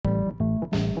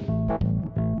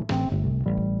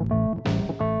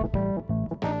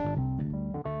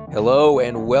Hello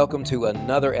and welcome to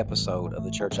another episode of the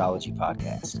Churchology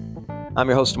Podcast. I'm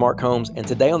your host, Mark Holmes, and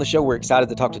today on the show we're excited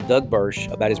to talk to Doug Bursch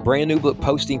about his brand new book,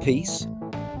 Posting Peace,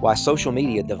 Why Social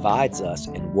Media Divides Us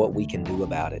and What We Can Do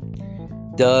About It.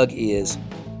 Doug is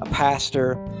a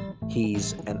pastor,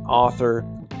 he's an author,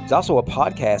 he's also a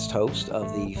podcast host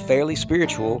of the Fairly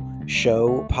Spiritual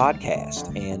Show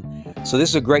podcast. And so this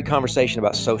is a great conversation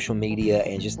about social media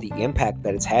and just the impact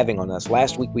that it's having on us.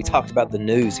 Last week we talked about the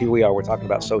news. Here we are, we're talking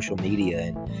about social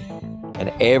media,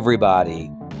 and everybody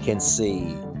can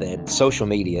see that social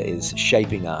media is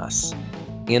shaping us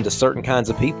into certain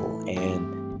kinds of people.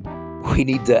 And we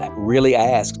need to really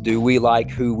ask, do we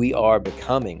like who we are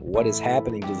becoming? What is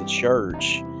happening to the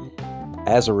church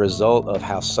as a result of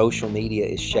how social media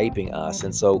is shaping us?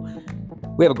 And so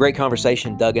we have a great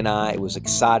conversation, Doug and I. It was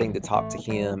exciting to talk to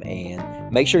him,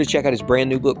 and make sure to check out his brand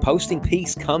new book, Posting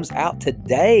Peace, comes out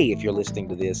today if you're listening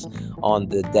to this on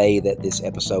the day that this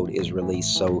episode is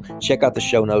released. So check out the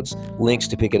show notes. Links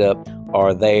to pick it up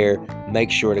are there.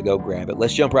 Make sure to go grab it.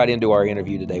 Let's jump right into our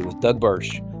interview today with Doug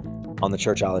Bursch on the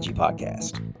Churchology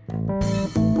Podcast.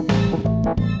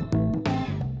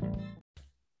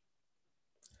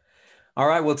 All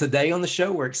right, well, today on the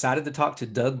show, we're excited to talk to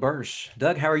Doug Bursch.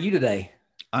 Doug, how are you today?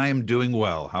 I am doing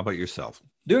well. How about yourself?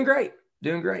 Doing great.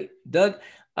 Doug,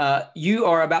 you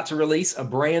are about to release a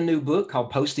brand new book called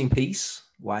Posting Peace,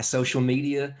 Why Social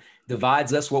Media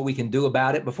Divides Us, What We Can Do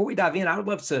About It. Before we dive in, I would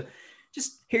love to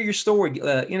just hear your story.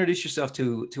 Introduce yourself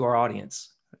to our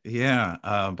audience. Yeah.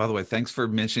 By the way, thanks for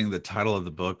mentioning the title of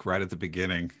the book right at the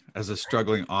beginning. As a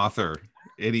struggling author,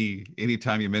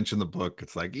 anytime you mention the book,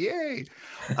 it's like, yay.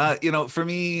 For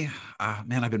me,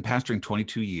 man, I've been pastoring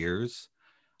 22 years.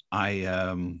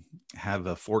 I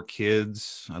have 4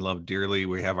 kids I love dearly.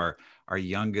 We have our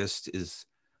youngest is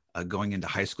going into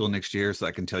high school next year, so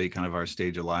I can tell you kind of our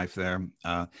stage of life there.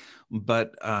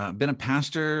 But been a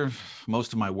pastor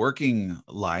most of my working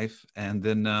life. And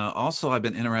then also I've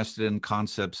been interested in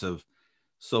concepts of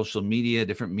social media,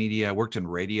 different media. I worked in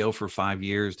radio for 5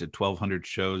 years, did 1,200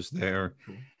 shows there.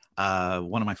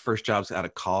 One of my first jobs out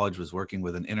of college was working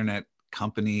with an internet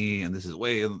company, and this is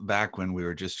way back when we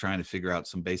were just trying to figure out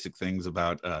some basic things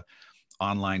about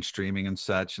online streaming and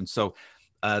such. And so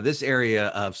this area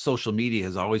of social media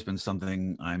has always been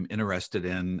something I'm interested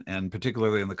in, and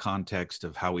particularly in the context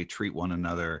of how we treat one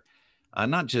another,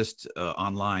 not just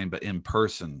online, but in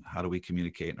person. How do we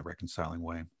communicate in a reconciling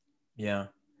way? Yeah.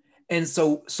 And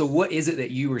so what is it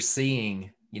that you were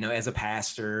seeing, as a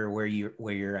pastor, where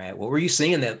you're at? What were you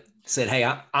seeing that said, hey,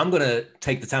 I'm going to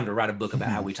take the time to write a book about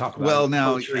how we talk about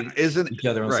each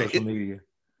other on social media?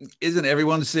 Isn't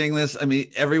everyone seeing this? I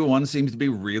mean, everyone seems to be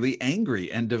really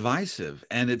angry and divisive.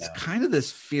 And it's kind of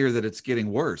this fear that it's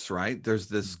getting worse, right? There's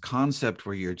this concept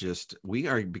where we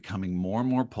are becoming more and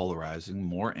more polarizing,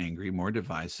 more angry, more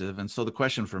divisive. And so the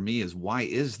question for me is, why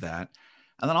is that?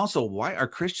 And then also, why are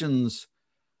Christians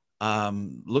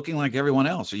looking like everyone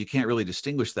else? Or you can't really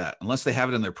distinguish that unless they have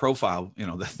it in their profile,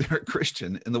 that they're a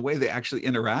Christian. And the way they actually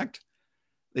interact,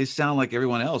 they sound like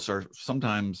everyone else, or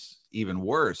sometimes even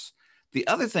worse. The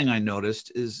other thing I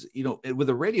noticed is, with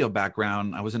a radio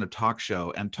background, I was in a talk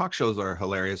show, and talk shows are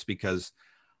hilarious because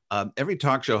every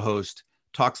talk show host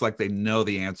talks like they know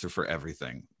the answer for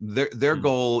everything. Their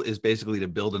goal is basically to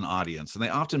build an audience, and they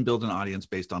often build an audience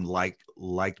based on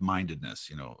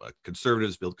like-mindedness.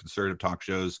 Conservatives build conservative talk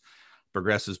shows,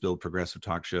 progressives build progressive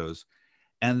talk shows.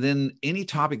 And then any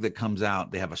topic that comes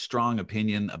out, they have a strong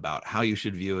opinion about how you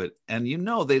should view it. And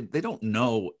they don't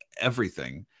know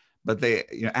everything, but they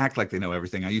act like they know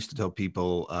everything. I used to tell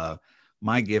people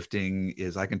my gifting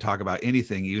is I can talk about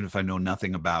anything, even if I know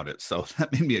nothing about it. So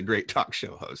that made me a great talk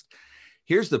show host.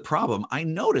 Here's the problem. I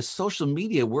noticed social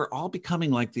media, we're all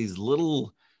becoming like these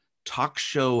little talk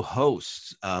show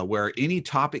hosts where any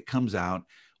topic comes out,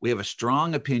 we have a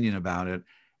strong opinion about it,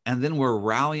 and then we're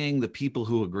rallying the people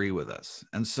who agree with us.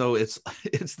 And so it's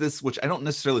this, which I don't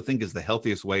necessarily think is the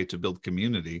healthiest way to build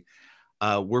community.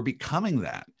 We're becoming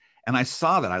that. And I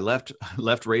saw that. I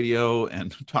left radio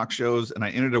and talk shows, and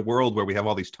I entered a world where we have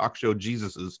all these talk show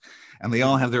Jesuses, and they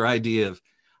all have their idea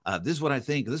of this is what I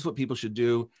think, this is what people should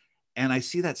do. And I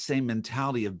see that same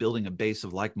mentality of building a base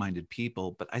of like-minded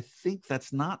people, but I think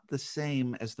that's not the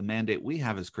same as the mandate we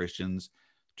have as Christians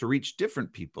to reach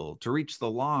different people, to reach the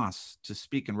lost, to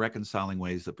speak in reconciling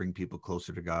ways that bring people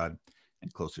closer to God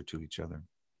and closer to each other.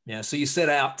 Yeah. So you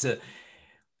saw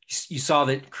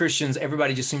that Christians,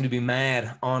 everybody just seemed to be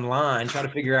mad online, try to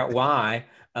figure out why.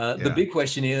 The big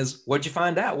question is, what'd you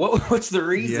find out? What's the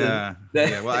reason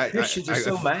that Well, Christians are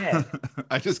so mad?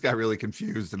 I just got really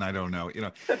confused, and I don't know.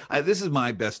 This is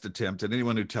my best attempt, and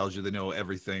anyone who tells you they know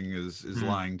everything is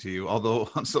lying to you. Although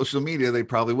on social media, they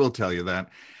probably will tell you that.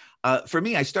 For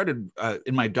me, I started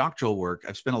in my doctoral work.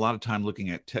 I've spent a lot of time looking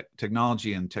at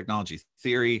technology and technology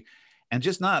theory, and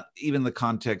just not even the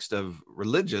context of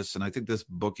religious. And I think this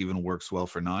book even works well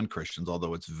for non-Christians,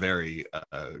 although it's very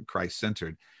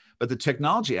Christ-centered. But the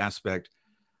technology aspect,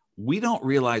 we don't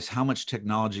realize how much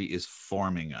technology is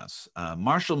forming us.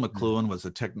 Marshall McLuhan was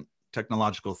a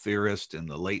technological theorist in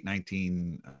the late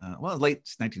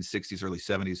 1960s, early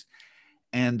 70s.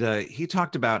 And he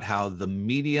talked about how the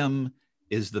medium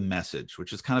is the message,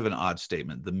 which is kind of an odd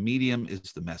statement. The medium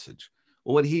is the message.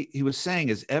 Well, what he was saying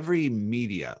is every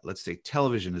media, let's say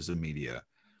television is a media,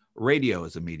 radio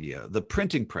is a media, the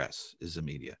printing press is a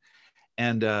media,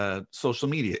 and social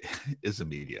media is a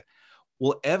media.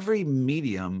 Well, every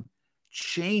medium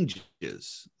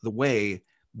changes the way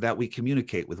that we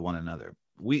communicate with one another.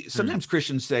 Sometimes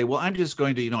Christians say, well, I'm just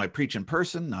going to, I preach in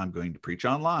person, I'm going to preach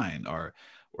online, or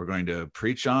we're going to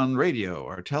preach on radio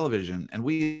or television. And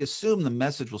we assume the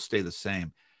message will stay the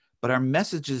same. But our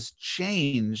messages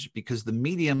change because the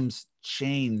mediums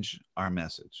change our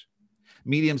message.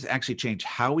 Mediums actually change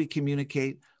how we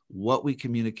communicate, what we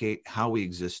communicate, how we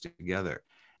exist together.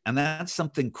 And that's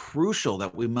something crucial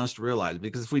that we must realize,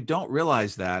 because if we don't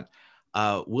realize that,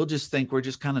 we'll just think we're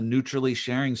just kind of neutrally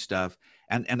sharing stuff.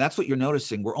 And that's what you're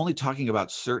noticing. We're only talking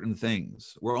about certain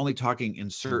things. We're only talking in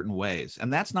certain ways.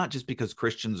 And that's not just because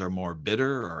Christians are more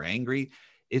bitter or angry.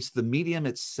 It's the medium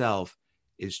itself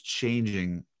is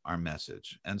changing our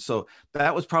message. And so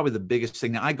that was probably the biggest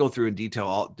thing. Now, I go through in detail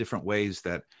all different ways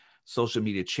that social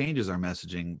media changes our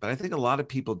messaging, but I think a lot of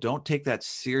people don't take that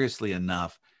seriously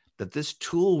enough, that this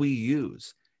tool we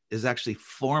use is actually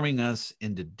forming us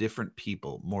into different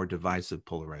people, more divisive,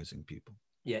 polarizing people.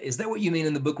 Yeah. Is that what you mean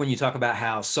in the book when you talk about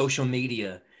how social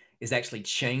media is actually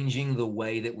changing the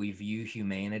way that we view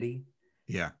humanity?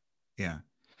 Yeah.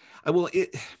 Well,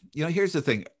 here's the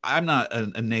thing. I'm not a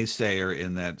naysayer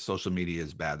in that social media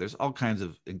is bad. There's all kinds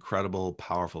of incredible,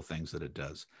 powerful things that it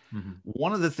does. Mm-hmm.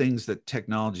 One of the things that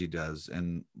technology does,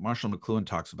 and Marshall McLuhan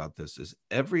talks about this, is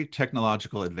every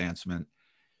technological advancement,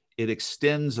 it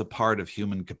extends a part of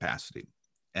human capacity.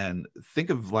 And think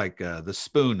of like the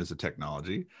spoon as a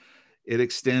technology. It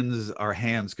extends our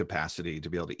hands' capacity to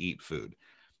be able to eat food.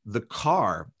 The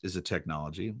car is a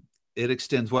technology. It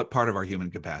extends what part of our human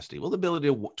capacity? Well, the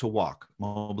ability to walk,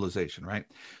 mobilization, right?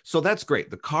 So that's great.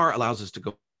 The car allows us to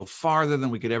go farther than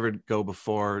we could ever go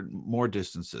before, more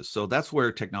distances. So that's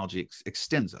where technology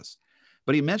extends us.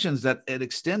 But he mentions that it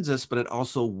extends us, but it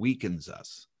also weakens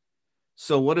us.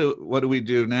 So what do we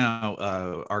do now?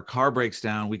 Our car breaks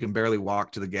down. We can barely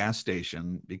walk to the gas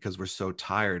station because we're so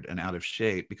tired and out of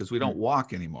shape because we don't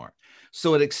walk anymore.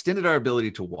 So it extended our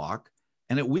ability to walk,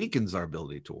 and it weakens our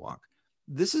ability to walk.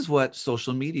 This is what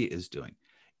social media is doing.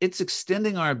 It's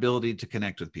extending our ability to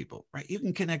connect with people, right? You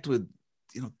can connect with,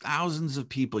 thousands of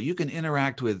people. You can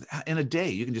interact with in a day.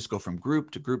 You can just go from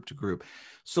group to group to group.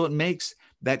 So it makes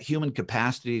that human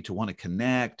capacity to want to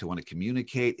connect, to want to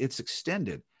communicate, it's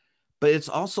extended. But it's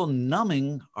also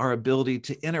numbing our ability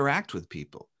to interact with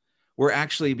people. We're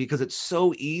actually, because it's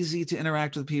so easy to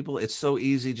interact with people, it's so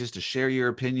easy just to share your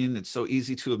opinion, it's so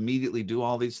easy to immediately do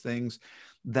all these things,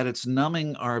 that it's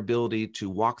numbing our ability to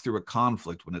walk through a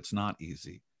conflict when it's not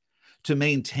easy, to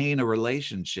maintain a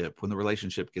relationship when the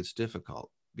relationship gets difficult,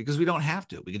 because we don't have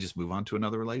to. We can just move on to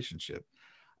another relationship.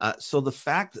 So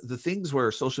the things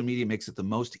where social media makes it the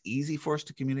most easy for us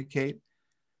to communicate,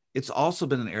 it's also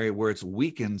been an area where it's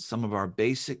weakened some of our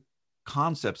basic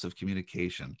concepts of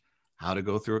communication, how to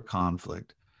go through a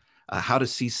conflict, how to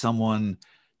see someone,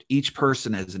 each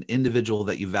person as an individual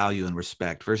that you value and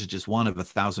respect versus just one of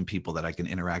 1,000 people that I can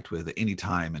interact with at any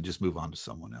time and just move on to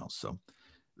someone else. So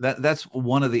that's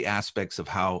one of the aspects of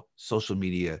how social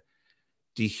media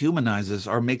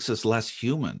dehumanizes or makes us less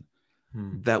human,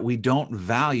 that we don't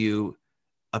value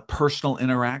a personal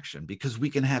interaction because we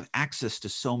can have access to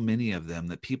so many of them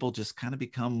that people just kind of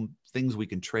become things we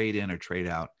can trade in or trade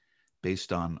out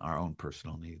based on our own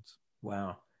personal needs.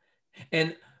 Wow.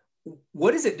 And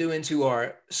what is it doing to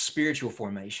our spiritual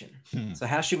formation? So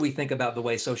how should we think about the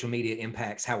way social media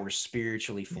impacts how we're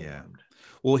spiritually formed? Yeah.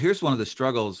 Well, here's one of the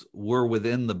struggles. We're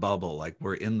within the bubble, like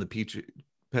we're in the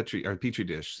petri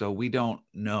dish. So we don't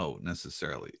know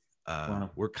necessarily.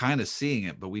 We're kind of seeing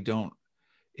it, but we don't.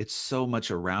 It's so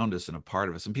much around us and a part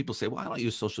of us. And people say, well, I don't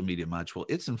use social media much. Well,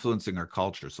 it's influencing our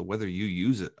culture. So whether you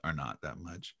use it or not that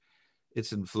much,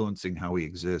 it's influencing how we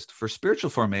exist. For spiritual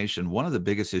formation, one of the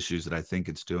biggest issues that I think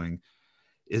it's doing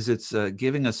is it's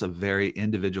giving us a very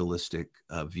individualistic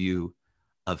view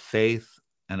of faith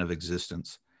and of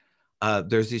existence.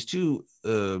 There's these two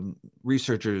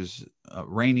researchers,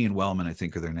 Rainey and Wellman, I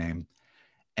think are their name.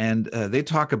 And they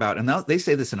talk about, and they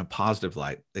say this in a positive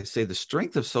light. They say the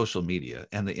strength of social media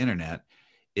and the internet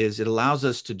is it allows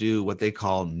us to do what they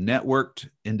call networked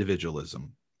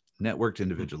individualism. Networked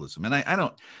individualism. And I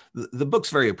don't, the book's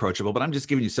very approachable, but I'm just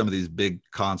giving you some of these big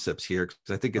concepts here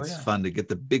because I think it's fun to get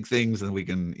the big things and we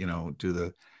can, do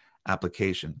the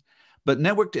application. But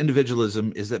networked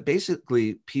individualism is that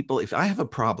basically people, if I have a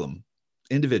problem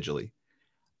individually,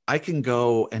 I can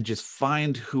go and just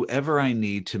find whoever I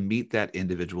need to meet that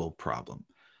individual problem.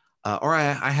 Or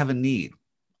I have a need.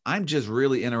 I'm just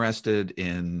really interested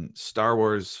in Star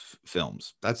Wars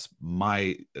films. That's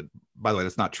by the way,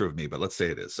 that's not true of me, but let's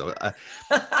say it is. So that's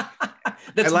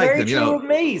I like very them, true of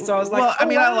me. So I was like,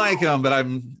 I like them, but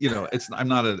I'm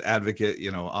not an advocate,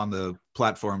 on the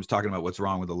platforms talking about what's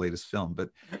wrong with the latest film, but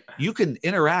you can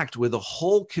interact with a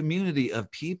whole community of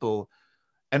people,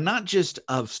 and not just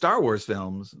of Star Wars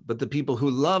films, but the people who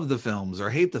love the films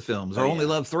or hate the films or only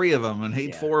love 3 of them and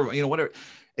hate 4 of them, whatever.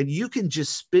 And you can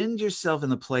just spin yourself in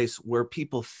the place where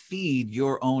people feed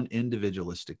your own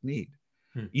individualistic need.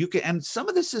 You can, and some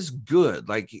of this is good.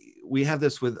 Like we have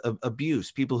this with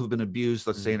abuse, people who've been abused,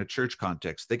 let's say in a church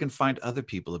context, they can find other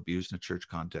people abused in a church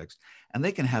context, and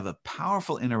they can have a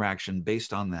powerful interaction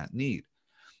based on that need.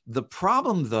 The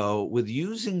problem though, with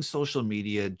using social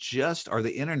media or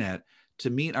the internet to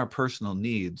meet our personal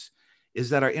needs is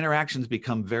that our interactions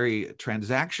become very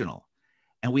transactional,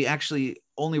 and we actually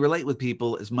only relate with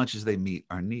people as much as they meet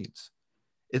our needs.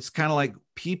 It's kind of like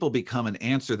people become an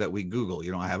answer that we Google.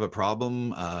 I have a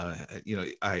problem. I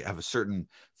have a certain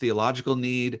theological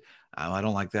need. I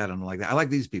don't like that. I don't like that. I like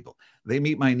these people. They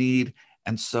meet my need.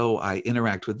 And so I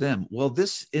interact with them. Well,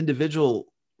 this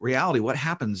individual reality, what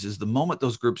happens is the moment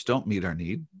those groups don't meet our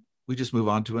need, we just move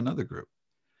on to another group.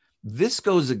 This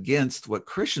goes against what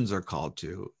Christians are called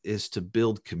to, is to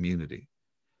build community.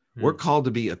 We're called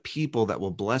to be a people that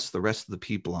will bless the rest of the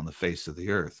people on the face of the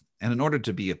earth. And in order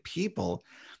to be a people,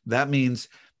 that means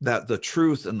that the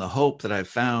truth and the hope that I've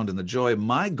found and the joy,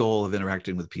 my goal of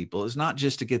interacting with people is not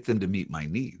just to get them to meet my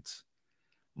needs.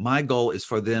 My goal is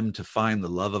for them to find the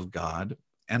love of God,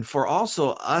 and for also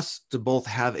us to both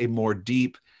have a more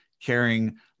deep,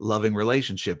 caring, loving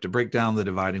relationship, to break down the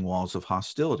dividing walls of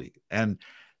hostility. And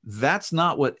that's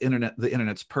not what the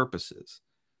internet's purpose is.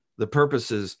 The purpose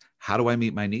is, how do I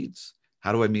meet my needs?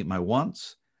 How do I meet my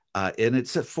wants? And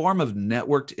it's a form of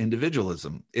networked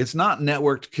individualism. It's not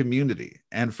networked community.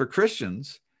 And for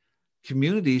Christians,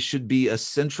 community should be a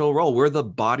central role. We're the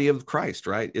body of Christ,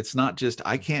 right? It's not just,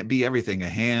 I can't be everything. A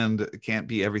hand can't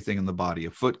be everything in the body.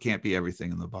 A foot can't be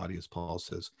everything in the body, as Paul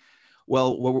says.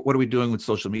 Well, what are we doing with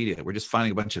social media? We're just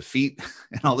finding a bunch of feet,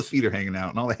 and all the feet are hanging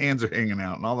out, and all the hands are hanging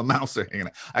out, and all the mouths are hanging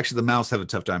out. Actually, the mouths have a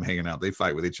tough time hanging out. They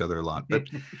fight with each other a lot.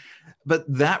 But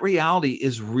that reality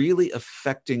is really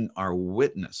affecting our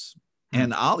witness.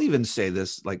 And I'll even say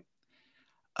this, like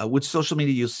with social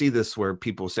media, you'll see this where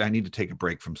people say, I need to take a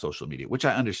break from social media, which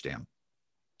I understand.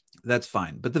 That's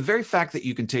fine. But the very fact that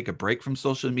you can take a break from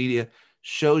social media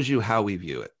shows you how we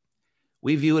view it.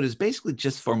 We view it as basically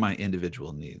just for my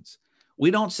individual needs. We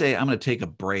don't say, I'm going to take a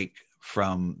break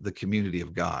from the community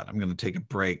of God. I'm going to take a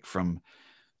break from,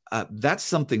 that's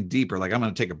something deeper. Like I'm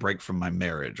going to take a break from my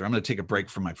marriage, or I'm going to take a break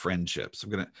from my friendships.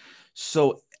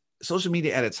 So social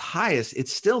media at its highest,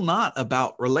 it's still not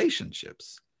about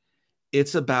relationships.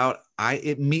 It's about,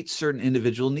 it meets certain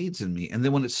individual needs in me. And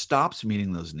then when it stops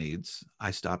meeting those needs,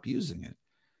 I stop using it.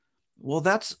 Well,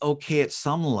 that's okay at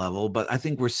some level, but I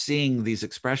think we're seeing these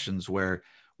expressions where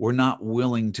we're not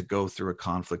willing to go through a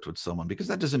conflict with someone because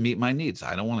that doesn't meet my needs.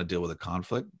 I don't want to deal with a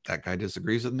conflict. That guy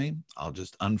disagrees with me. I'll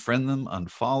just unfriend them,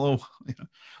 unfollow,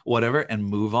 whatever, and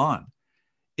move on.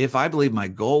 If I believe my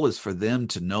goal is for them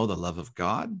to know the love of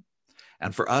God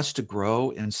and for us to grow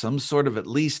in some sort of, at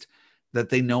least that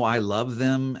they know I love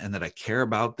them and that I care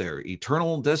about their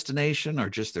eternal destination or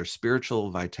just their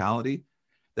spiritual vitality,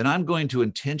 then I'm going to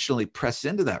intentionally press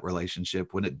into that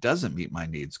relationship when it doesn't meet my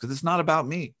needs, because it's not about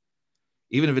me.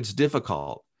 Even if it's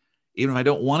difficult, even if I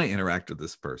don't want to interact with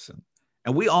this person.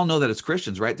 And we all know that as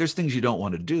Christians, right? There's things you don't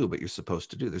want to do, but you're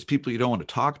supposed to do. There's people you don't want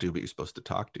to talk to, but you're supposed to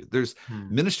talk to. There's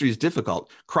ministry is difficult.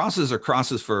 Crosses are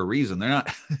crosses for a reason.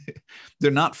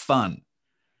 They're not fun.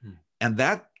 And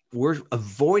that we're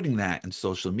avoiding that in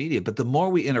social media. But the more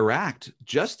we interact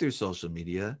just through social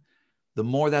media, the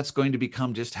more that's going to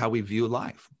become just how we view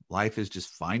life. Life is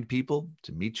just find people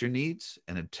to meet your needs.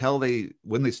 And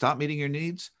when they stop meeting your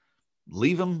needs,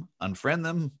 leave them, unfriend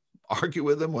them, argue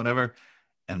with them, whatever,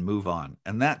 and move on.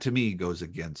 And that to me goes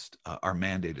against our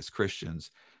mandate as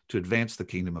Christians to advance the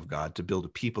kingdom of God, to build a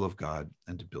people of God,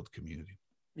 and to build community.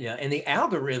 Yeah. And the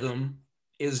algorithm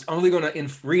is only going to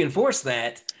reinforce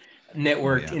that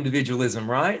networked individualism,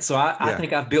 right? So I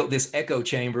think I've built this echo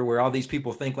chamber where all these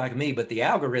people think like me, but the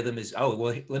algorithm is, oh,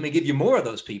 well, let me give you more of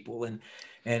those people.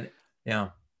 And yeah.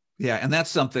 Yeah. And that's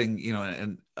something,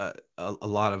 and a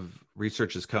lot of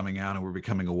research is coming out, and we're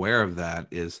becoming aware of that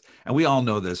and we all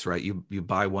know this, right? You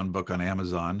buy one book on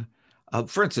Amazon.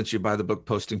 For instance, you buy the book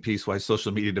Posting Peace, Why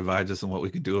Social Media Divides Us and What We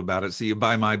Can Do About It. So you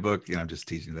buy my book, I'm just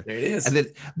teasing that. There it is. And then,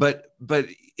 but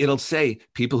it'll say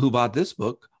people who bought this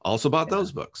book also bought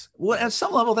those books. Well, at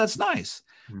some level, that's nice.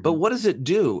 Mm-hmm. But what does it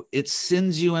do? It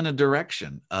sends you in a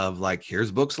direction of like,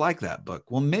 here's books like that book.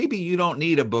 Well, maybe you don't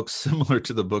need a book similar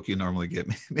to the book you normally get.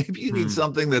 Maybe you need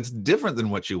something that's different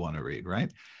than what you want to read,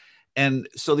 right? And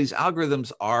so these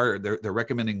algorithms they're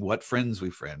recommending what friends we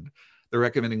friend. They're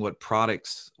recommending what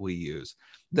products we use.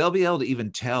 They'll be able to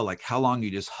even tell like how long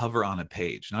you just hover on a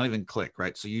page, not even click,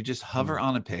 right? So you just hover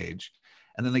on a page,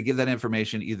 and then they give that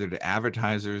information either to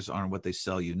advertisers on what they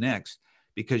sell you next,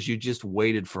 because you just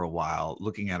waited for a while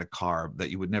looking at a car that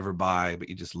you would never buy, but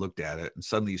you just looked at it, and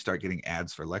suddenly you start getting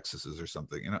ads for Lexuses or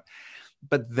something,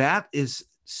 But that is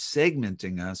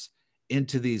segmenting us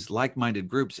into these like-minded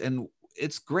groups. And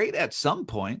it's great at some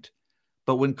point,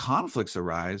 but when conflicts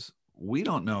arise, we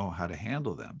don't know how to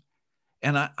handle them.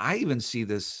 And I even see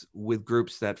this with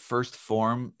groups that first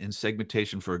form in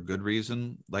segmentation for a good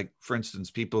reason. Like, for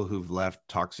instance, people who've left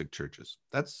toxic churches.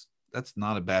 That's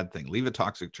not a bad thing. Leave a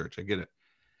toxic church. I get it.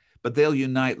 But they'll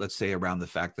unite, let's say, around the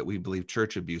fact that we believe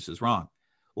church abuse is wrong.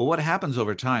 Well, what happens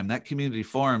over time? That community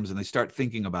forms and they start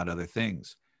thinking about other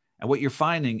things. And what you're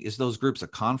finding is those groups, a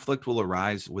conflict will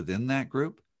arise within that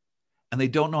group, and they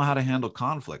don't know how to handle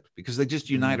conflict because they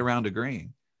just unite around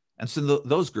agreeing. And so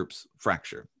those groups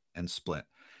fracture and split.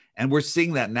 And we're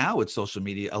seeing that now with social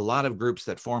media. A lot of groups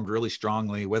that formed really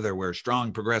strongly, whether we're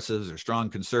strong progressives or strong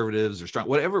conservatives or strong,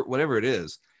 whatever it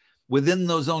is, within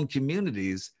those own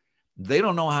communities, they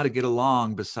don't know how to get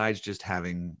along besides just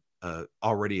having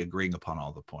already agreeing upon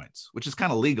all the points, which is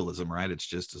kind of legalism, right? It's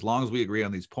just as long as we agree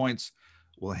on these points,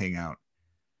 we'll hang out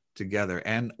together.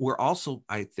 And we're also,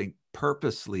 I think,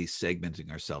 purposely segmenting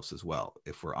ourselves as well,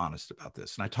 if we're honest about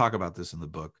this. And I talk about this in the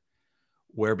book,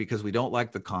 where because we don't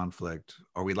like the conflict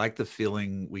or we like the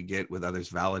feeling we get with others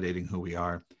validating who we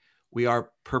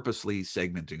are purposely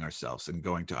segmenting ourselves and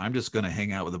I'm just going to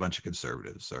hang out with a bunch of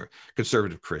conservatives or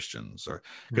conservative Christians or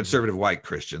conservative white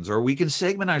Christians, or we can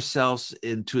segment ourselves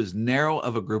into as narrow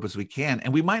of a group as we can.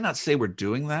 And we might not say we're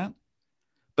doing that,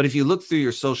 but if you look through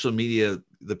your social media,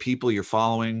 the people you're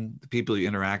following, the people you're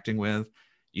interacting with,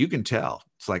 you can tell.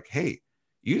 It's like, hey,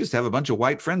 you just have a bunch of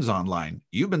white friends online.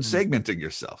 You've been segmenting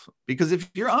yourself, because if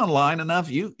you're online enough,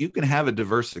 you can have a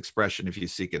diverse expression if you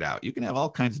seek it out. You can have all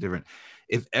kinds of different.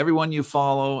 If everyone you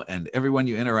follow and everyone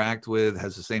you interact with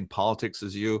has the same politics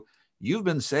as you've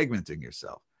been segmenting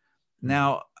yourself.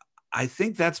 Now, I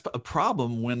think that's a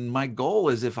problem when my goal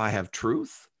is, if I have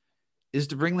truth, is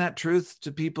to bring that truth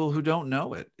to people who don't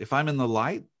know it. If I'm in the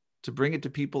light, to bring it to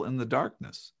people in the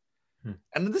darkness.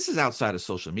 And this is outside of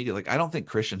social media. Like, I don't think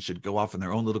Christians should go off in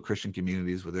their own little Christian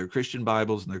communities with their Christian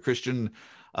Bibles and their Christian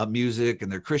music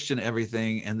and their Christian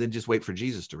everything, and then just wait for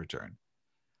Jesus to return.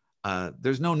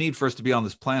 There's no need for us to be on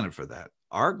this planet for that.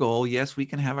 Our goal, yes, we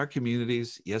can have our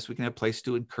communities. Yes, we can have a place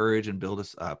to encourage and build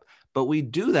us up. But we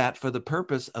do that for the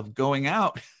purpose of going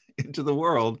out into the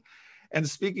world and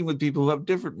speaking with people who have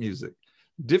different music,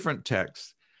 different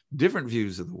texts, different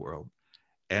views of the world.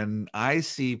 And I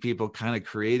see people kind of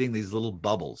creating these little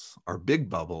bubbles or big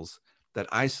bubbles that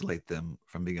isolate them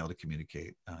from being able to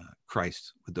communicate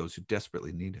Christ with those who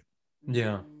desperately need it.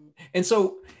 Yeah. And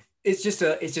so it's just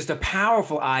a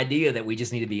powerful idea that we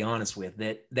just need to be honest with,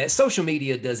 that social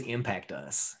media does impact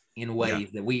us in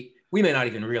ways that we may not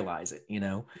even realize it,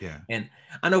 Yeah. And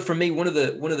I know for me, one of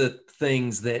the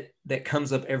things that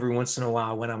comes up every once in a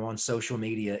while when I'm on social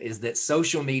media is that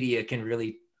social media can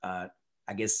really, I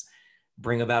guess,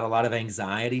 bring about a lot of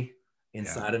anxiety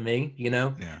inside of me,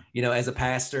 as a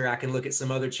pastor, I can look at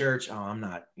some other church. Oh, I'm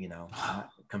not, not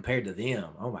compared to them.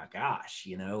 Oh my gosh,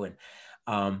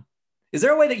 and, is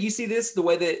there a way that you see this,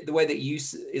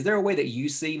 is there a way that you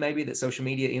see maybe that social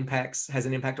media has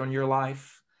an impact on your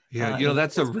life? Yeah.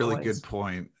 That's a really good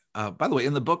point. By the way,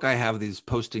 in the book, I have these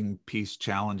posting peace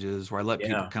challenges where I let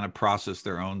people kind of process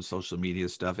their own social media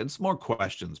stuff. It's more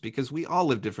questions because we all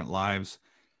live different lives.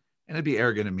 And it'd be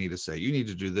arrogant of me to say, you need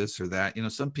to do this or that.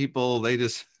 Some people, they're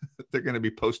going to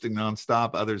be posting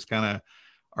nonstop. Others kind of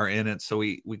are in it. So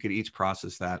we could each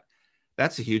process that.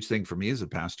 That's a huge thing for me as a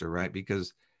pastor, right?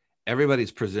 Because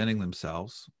everybody's presenting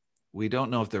themselves. We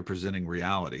don't know if they're presenting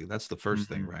reality. That's the first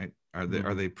thing, right? Are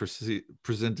they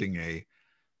presenting a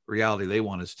reality they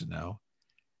want us to know?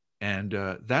 And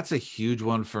that's a huge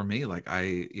one for me. Like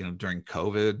during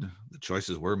COVID, the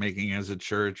choices we're making as a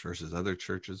church versus other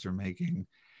churches are making,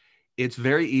 it's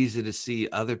very easy to see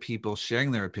other people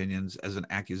sharing their opinions as an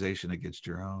accusation against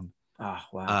your own. Oh,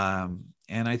 wow.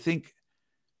 And I think,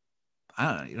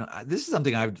 this is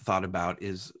something I've thought about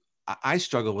is I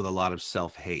struggle with a lot of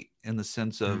self-hate in the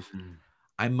sense of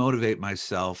I motivate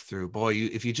myself through, boy,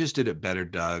 if you just did it better,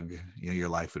 Doug, your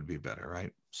life would be better,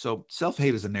 right? So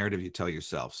self-hate is a narrative you tell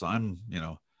yourself. So I'm,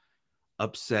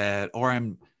 upset, or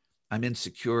I'm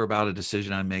insecure about a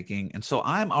decision I'm making. And so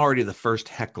I'm already the first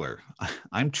heckler.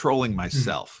 I'm trolling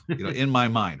myself, in my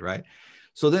mind, right?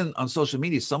 So then on social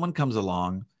media, someone comes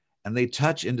along and they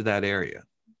touch into that area,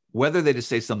 whether they just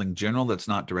say something general that's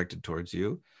not directed towards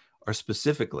you or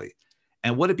specifically.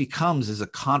 And what it becomes is a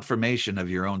confirmation of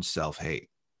your own self-hate.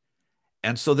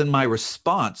 And so then my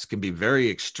response can be very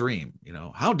extreme,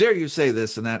 how dare you say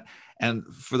this and that? And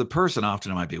for the person,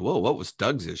 often it might be, whoa, what was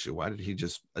Doug's issue? Why did he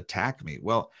just attack me?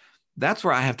 Well, that's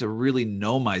where I have to really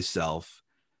know myself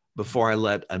before I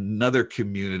let another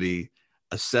community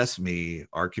assess me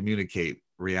or communicate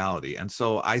reality. And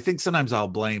so I think sometimes I'll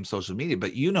blame social media,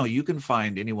 but you can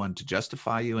find anyone to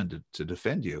justify you and to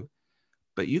defend you,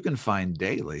 but you can find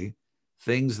daily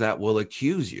things that will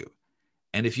accuse you.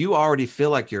 And if you already feel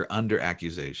like you're under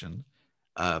accusation,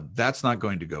 that's not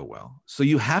going to go well. So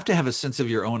you have to have a sense of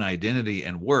your own identity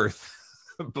and worth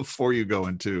before you go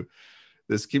into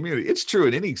this community. It's true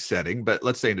in any setting, but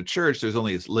let's say in a church, there's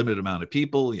only a limited amount of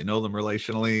people, you know them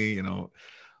relationally,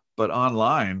 but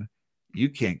online, you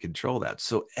can't control that.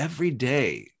 So every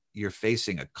day you're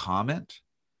facing a comment,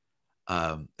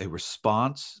 a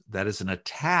response that is an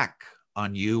attack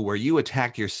on you, where you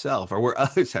attack yourself or where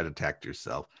others had attacked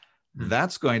yourself.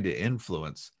 That's going to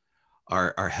influence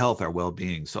our health, our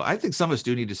well-being. So I think some of us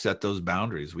do need to set those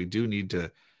boundaries. We do need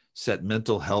to set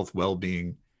mental health,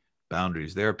 well-being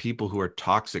boundaries. There are people who are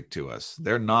toxic to us.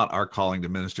 They're not our calling to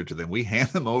minister to them. We hand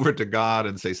them over to God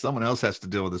and say, someone else has to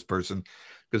deal with this person,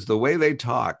 because the way they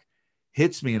talk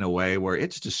hits me in a way where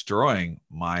it's destroying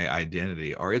my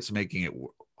identity, or it's making it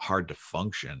hard to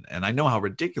function. And I know how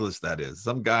ridiculous that is.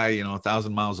 Some guy,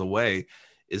 1,000 miles away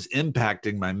is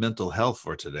impacting my mental health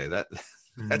for today.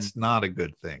 That's not a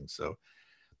good thing. So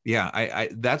yeah, I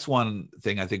that's one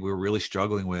thing I think we're really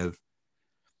struggling with.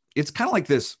 It's kind of like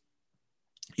this,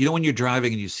 when you're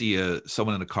driving and you see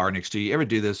someone in a car next to you, you ever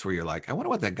do this where you're like, I wonder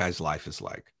what that guy's life is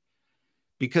like?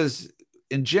 Because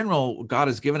in general, God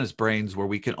has given us brains where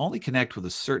we can only connect with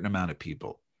a certain amount of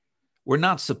people. We're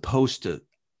not supposed to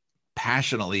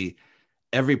passionately,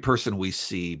 every person we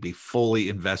see, be fully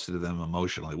invested in them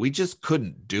emotionally. We just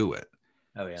couldn't do it.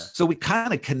 Oh, yeah. So we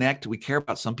kind of connect. We care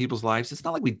about some people's lives. It's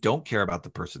not like we don't care about the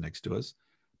person next to us,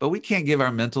 but we can't give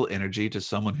our mental energy to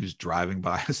someone who's driving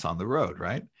by us on the road,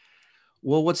 right?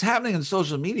 Well, what's happening in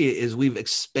social media is we've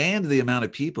expanded the amount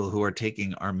of people who are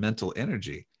taking our mental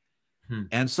energy.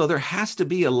 And so there has to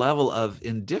be a level of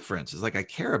indifference. It's like, I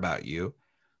care about you,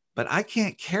 but I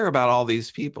can't care about all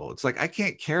these people. It's like, I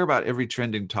can't care about every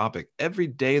trending topic. Every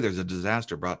day there's a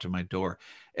disaster brought to my door.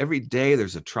 Every day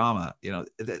there's a trauma,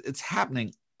 it's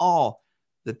happening all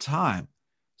the time.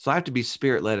 So I have to be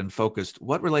spirit-led and focused.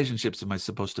 What relationships am I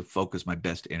supposed to focus my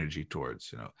best energy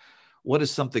towards? What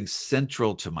is something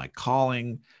central to my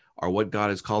calling or what God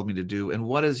has called me to do? And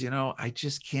what is, I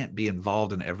just can't be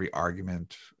involved in every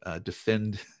argument,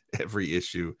 defend every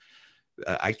issue.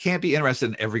 I can't be interested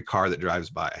in every car that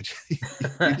drives by.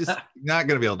 You're just not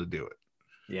going to be able to do it.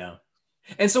 Yeah.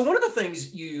 And so one of the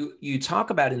things you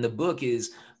talk about in the book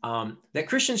is that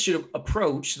Christians should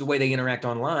approach the way they interact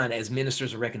online as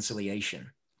ministers of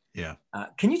reconciliation. Yeah.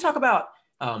 Can you talk about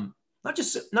not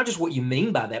just what you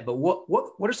mean by that, but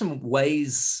what are some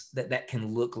ways that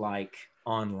can look like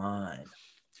online?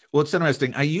 Well, it's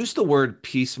interesting. I use the word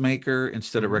peacemaker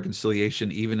instead of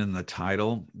reconciliation, even in the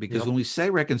title, because when we say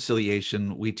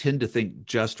reconciliation, we tend to think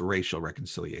just racial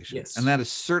reconciliation. Yes. And that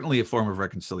is certainly a form of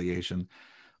reconciliation.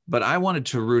 But I wanted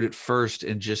to root it first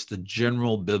in just the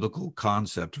general biblical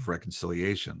concept of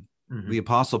reconciliation. The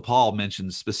Apostle Paul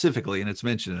mentions specifically, and it's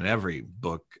mentioned in every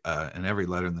book and every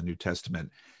letter in the New Testament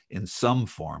in some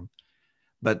form,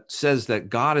 but says that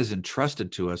God has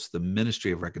entrusted to us the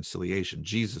ministry of reconciliation.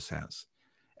 Jesus has.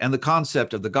 And the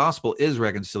concept of the gospel is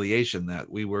reconciliation, that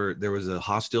there was a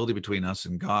hostility between us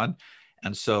and God.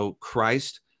 And so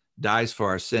Christ dies for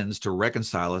our sins to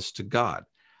reconcile us to God.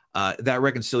 That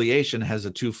reconciliation has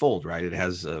a twofold, right? It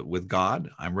has with God,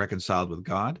 I'm reconciled with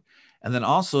God. And then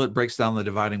also it breaks down the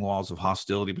dividing walls of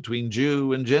hostility between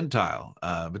Jew and Gentile,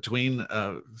 between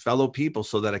fellow people,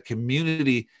 so that a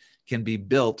community can be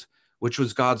built, which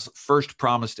was God's first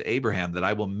promise to Abraham, that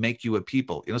I will make you a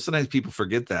people. You know, sometimes people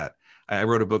forget that. I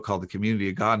wrote a book called The Community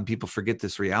of God, and people forget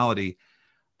this reality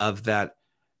of that.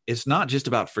 It's not just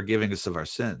about forgiving us of our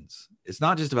sins. It's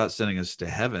not just about sending us to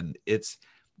heaven. It's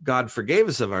God forgave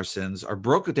us of our sins, or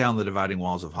broke down the dividing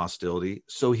walls of hostility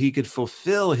so he could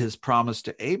fulfill his promise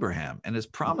to Abraham. And his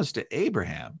promise to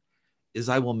Abraham is,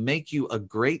 I will make you a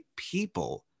great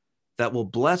people that will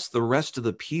bless the rest of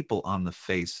the people on the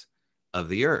face of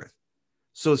the earth.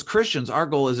 So as Christians, our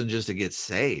goal isn't just to get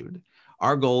saved.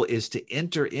 Our goal is to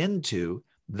enter into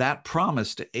that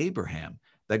promise to Abraham,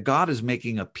 that God is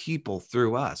making a people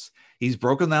through us. He's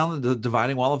broken down the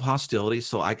dividing wall of hostility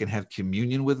so I can have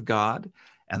communion with God,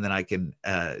 and then I can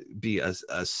be a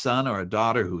son or a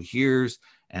daughter who hears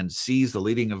and sees the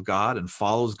leading of God and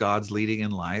follows God's leading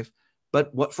in life.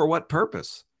 But for what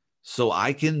purpose? So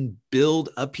I can build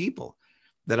a people,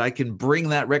 that I can bring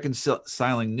that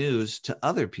reconciling news to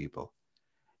other people.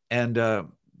 And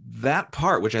that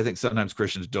part, which I think sometimes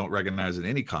Christians don't recognize in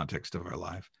any context of our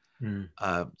life,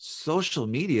 social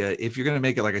media, if you're going to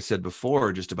make it, like I said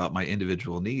before, just about my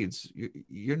individual needs,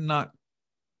 you're not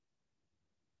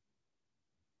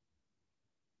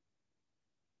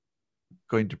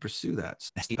going to pursue that.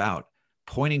 It's about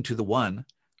pointing to the one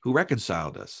who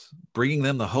reconciled us, bringing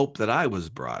them the hope that I was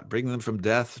brought, bringing them from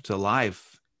death to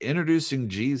life, introducing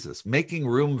Jesus, making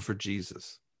room for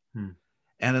Jesus. And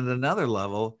at another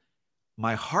level,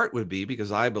 my heart would be,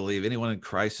 because I believe anyone in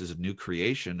Christ is a new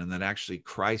creation, and that actually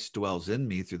Christ dwells in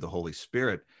me through the Holy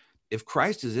Spirit. If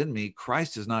Christ is in me,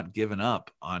 Christ has not given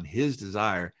up on his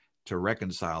desire to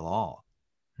reconcile all.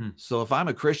 So if I'm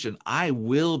a Christian, I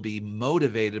will be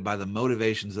motivated by the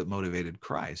motivations that motivated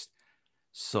Christ.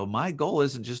 So my goal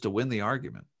isn't just to win the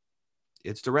argument,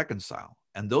 it's to reconcile.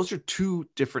 And those are two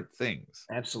different things.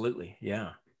 Absolutely.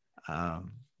 Yeah.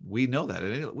 We know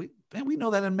that. We know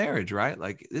that in marriage, right?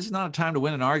 Like, this is not a time to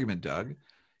win an argument, Doug.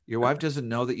 Your wife doesn't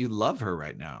know that you love her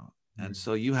right now. And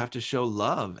so you have to show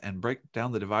love and break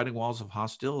down the dividing walls of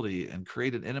hostility and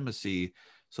create an intimacy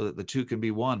so that the two can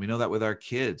be one. We know that with our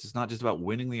kids. It's not just about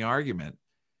winning the argument.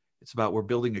 It's about, we're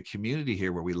building a community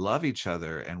here where we love each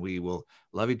other, and we will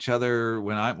love each other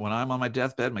when I'm on my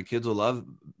deathbed. My kids will love,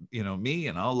 me,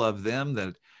 and I'll love them,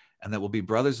 and that we'll be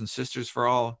brothers and sisters for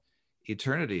all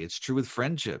eternity. It's true with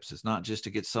friendships. It's not just to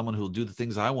get someone who will do the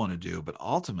things I want to do, but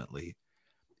ultimately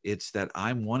it's that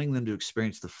I'm wanting them to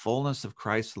experience the fullness of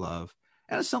Christ's love,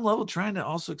 and at some level trying to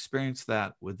also experience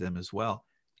that with them as well.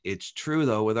 It's true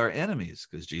though with our enemies,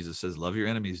 because Jesus says, love your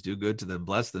enemies, do good to them,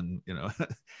 bless them.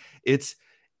 It's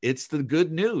the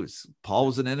good news. Paul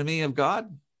was an enemy of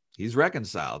God. He's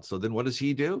reconciled. So then what does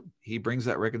he do? He brings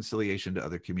that reconciliation to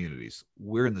other communities.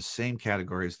 We're in the same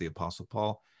category as the Apostle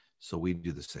Paul, so we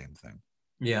do the same thing.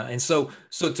 Yeah. And so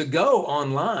to go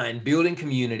online, building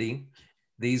community,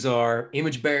 these are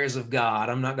image bearers of God.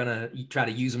 I'm not going to try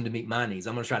to use them to meet my needs.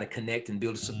 I'm going to try to connect and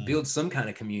build some kind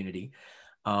of community.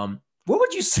 What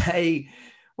would you say?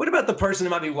 What about the person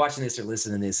who might be watching this or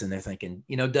listening to this and they're thinking,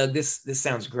 Doug, this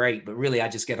sounds great, but really I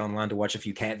just get online to watch a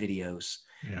few cat videos.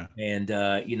 Yeah. And,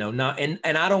 not, and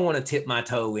I don't want to tip my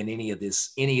toe in any of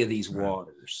these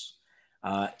waters.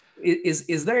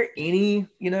 Is there any,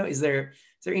 is there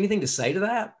anything to say to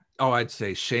that? Oh, I'd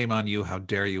say, shame on you. How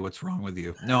dare you? What's wrong with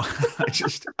you? No, I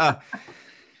just,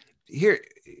 here,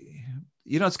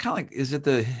 it's kind of like, is it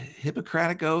the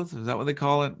Hippocratic Oath? Is that what they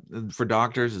call it for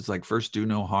doctors? It's like, first do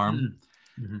no harm.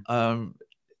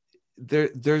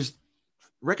 There's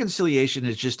reconciliation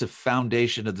is just a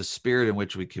foundation of the spirit in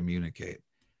which we communicate.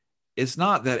 It's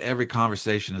not that every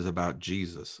conversation is about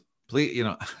Jesus. Please,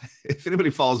 if anybody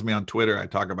follows me on Twitter, I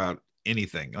talk about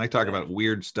anything. I talk about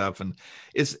weird stuff,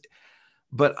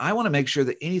 but I want to make sure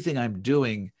that anything I'm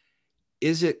doing,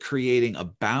 is it creating a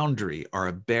boundary or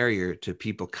a barrier to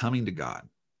people coming to God?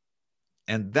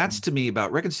 And that's to me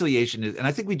about reconciliation. And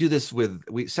I think we do this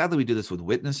sadly, we do this with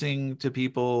witnessing to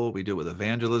people. We do it with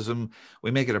evangelism.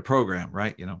 We make it a program,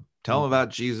 right? Tell them about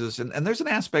Jesus. And there's an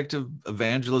aspect of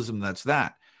evangelism that's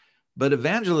that. But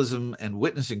evangelism and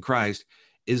witnessing Christ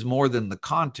is more than the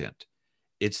content.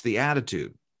 It's the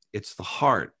attitude. It's the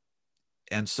heart.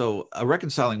 And so a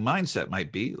reconciling mindset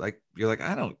might be like, you're like,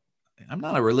 I'm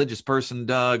not a religious person,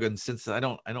 Doug. And since I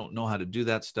don't know how to do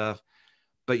that stuff,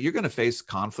 but you're going to face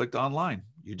conflict online.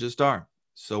 You just are.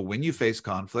 So when you face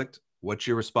conflict, what's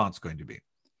your response going to be?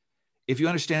 If you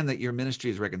understand that your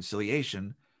ministry is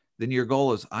reconciliation, then your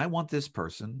goal is, I want this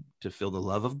person to feel the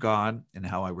love of God in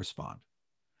how I respond.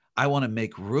 I want to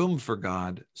make room for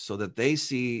God so that they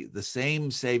see the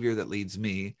same Savior that leads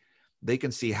me. They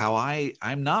can see how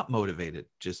I'm not motivated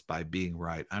just by being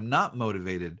right. I'm not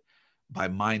motivated by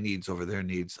my needs over their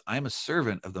needs. I'm a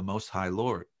servant of the Most High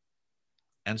Lord.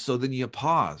 And so then you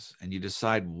pause and you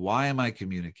decide, why am I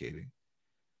communicating?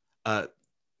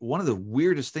 One of the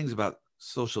weirdest things about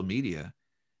social media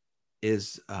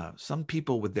is some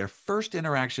people, with their first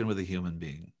interaction with a human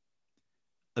being,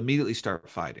 immediately start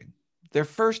fighting. Their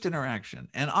first interaction,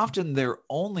 and often their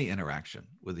only interaction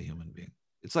with a human being.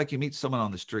 It's like you meet someone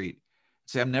on the street,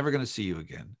 say, I'm never going to see you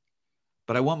again,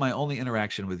 but I want my only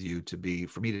interaction with you to be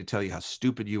for me to tell you how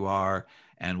stupid you are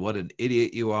and what an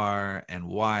idiot you are and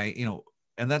why,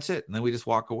 and that's it. And then we just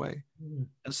walk away.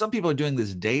 And some people are doing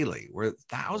this daily, where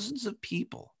thousands of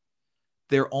people,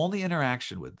 their only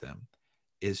interaction with them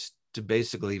is to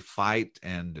basically fight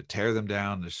and to tear them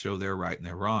down, to show they're right and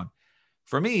they're wrong.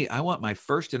 For me, I want my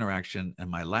first interaction and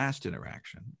my last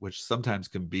interaction, which sometimes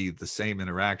can be the same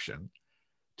interaction,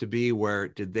 to be where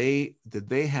did they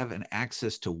have an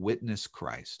access to witness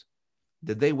Christ?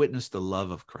 Did they witness the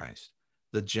love of Christ,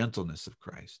 the gentleness of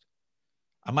Christ?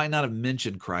 I might not have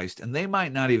mentioned Christ, and they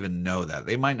might not even know that.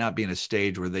 They might not be in a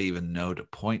stage where they even know to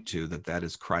point to that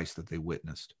is Christ that they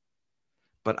witnessed.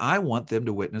 But I want them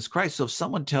to witness Christ. So if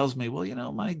someone tells me,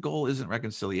 well, my goal isn't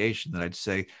reconciliation, then I'd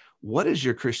say, what is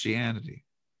your Christianity?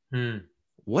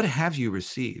 What have you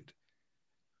received?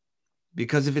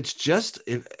 Because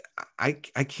if I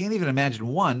can't even imagine,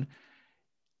 one,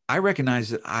 I recognize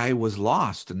that I was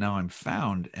lost and now I'm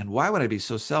found. And why would I be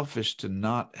so selfish to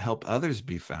not help others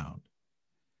be found?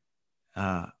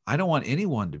 I don't want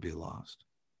anyone to be lost.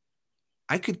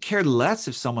 I could care less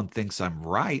if someone thinks I'm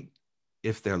right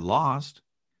if they're lost.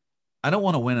 I don't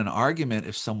want to win an argument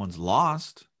if someone's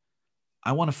lost.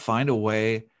 I want to find a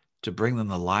way to bring them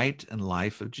the light and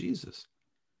life of Jesus.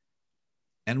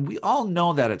 And we all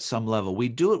know that at some level. We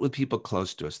do it with people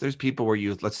close to us. There's people where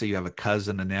let's say you have a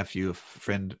cousin, a nephew, a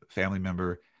friend, family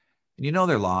member, and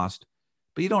they're lost,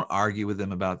 but you don't argue with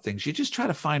them about things. You just try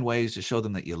to find ways to show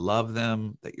them that you love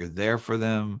them, that you're there for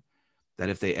them, that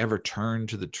if they ever turn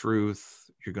to the truth,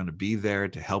 you're going to be there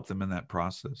to help them in that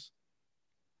process.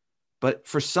 But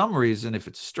for some reason, if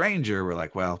it's a stranger, we're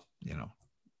like, well,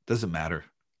 doesn't matter.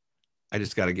 I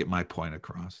just got to get my point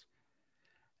across.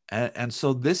 And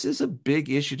so this is a big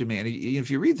issue to me. And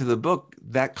if you read through the book,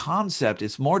 that concept,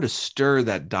 it's more to stir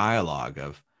that dialogue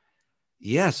of,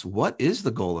 yes, what is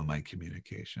the goal of my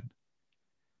communication?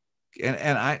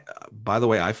 And I, by the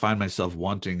way, I find myself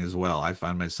wanting as well. I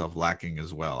find myself lacking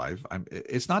as well.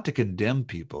 It's not to condemn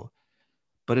people,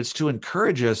 but it's to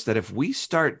encourage us that if we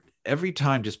start every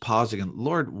time just pausing and,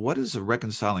 Lord, what is a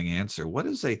reconciling answer?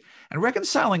 And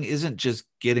reconciling isn't just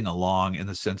getting along in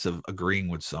the sense of agreeing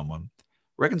with someone.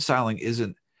 Reconciling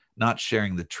isn't not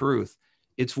sharing the truth.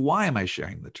 It's why am I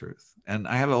sharing the truth? And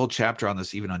I have a whole chapter on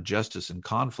this, even on justice and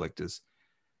conflict. Is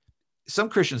some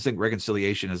Christians think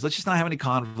reconciliation is, let's just not have any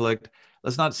conflict.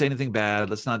 Let's not say anything bad.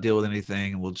 Let's not deal with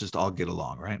anything. And we'll just all get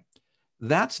along, right?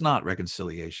 That's not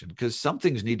reconciliation, because some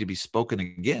things need to be spoken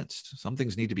against. Some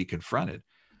things need to be confronted.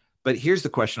 But here's the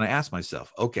question I ask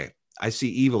myself. Okay, I see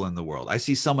evil in the world. I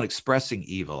see someone expressing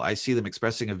evil. I see them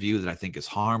expressing a view that I think is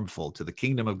harmful to the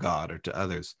kingdom of God or to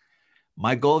others.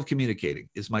 My goal of communicating,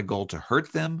 is my goal to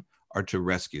hurt them or to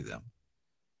rescue them?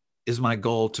 Is my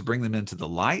goal to bring them into the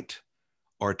light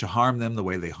or to harm them the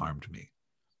way they harmed me?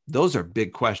 Those are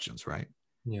big questions, right?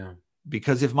 Yeah.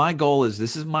 Because if my goal is,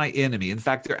 this is my enemy, in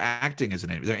fact, they're acting as an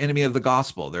enemy. They're an enemy of the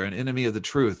gospel. They're an enemy of the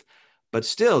truth. But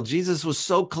still, Jesus was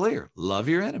so clear. Love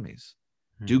your enemies.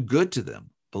 Do good to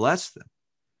them. Bless them.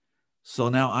 So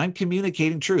now I'm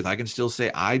communicating truth. I can still say,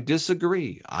 I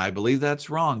disagree. I believe that's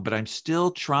wrong. But I'm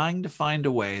still trying to find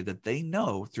a way that they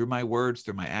know through my words,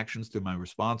 through my actions, through my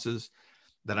responses,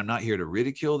 that I'm not here to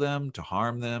ridicule them, to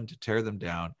harm them, to tear them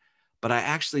down. But I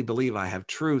actually believe I have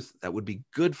truth that would be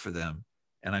good for them.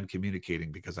 And I'm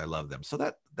communicating because I love them. So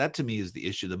that to me is the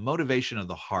issue. The motivation of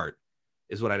the heart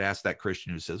is what I'd ask that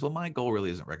Christian who says, well, my goal really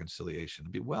isn't reconciliation.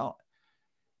 It'd be, well,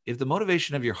 if the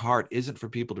motivation of your heart isn't for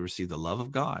people to receive the love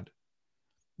of God,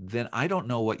 then I don't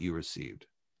know what you received.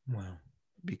 Wow.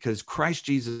 Because Christ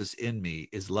Jesus in me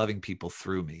is loving people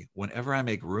through me. Whenever I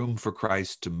make room for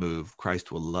Christ to move,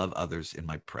 Christ will love others in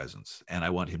my presence. And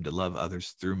I want him to love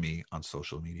others through me on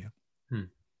social media.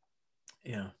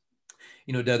 Yeah.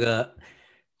 Doug,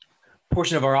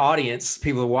 portion of our audience,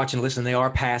 people who are watching and listening, they are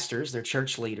pastors, they're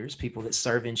church leaders, people that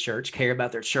serve in church, care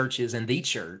about their churches and the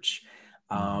church.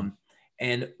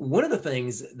 And one of the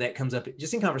things that comes up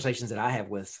just in conversations that I have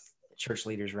with church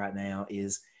leaders right now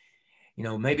is,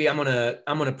 maybe I'm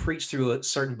gonna preach through a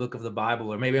certain book of the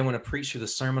Bible, or maybe I'm gonna preach through the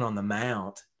Sermon on the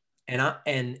Mount,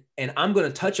 And I'm going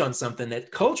to touch on something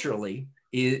that culturally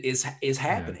is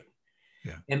happening.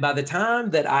 Yeah. And by the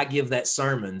time that I give that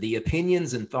sermon, the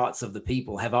opinions and thoughts of the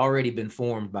people have already been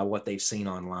formed by what they've seen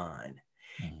online.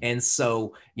 And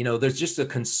so, there's just a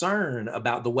concern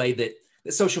about the way that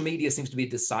social media seems to be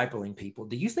discipling people.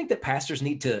 Do you think that pastors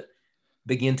need to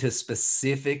begin to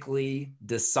specifically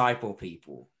disciple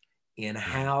people in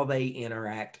how they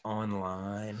interact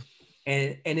online?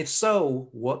 And if so,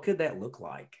 what could that look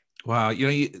like? Wow.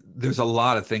 There's a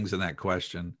lot of things in that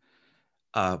question.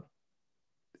 The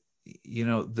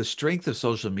strength of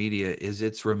social media is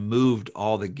it's removed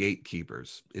all the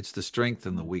gatekeepers. It's the strength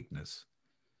and the weakness.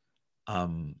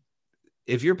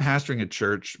 If you're pastoring a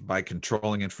church by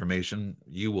controlling information,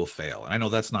 you will fail. And I know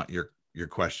that's not your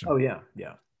question. Oh, yeah.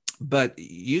 Yeah. But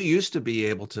you used to be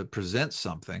able to present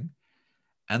something,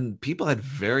 and people had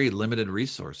very limited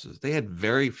resources. They had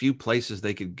very few places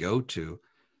they could go to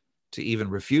even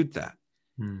refute that.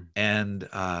 And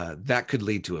that could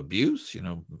lead to abuse.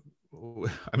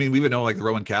 I mean, we even know, like the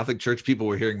Roman Catholic Church, people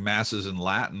were hearing masses in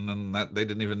Latin, and that they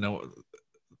didn't even know.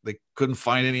 They couldn't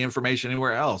find any information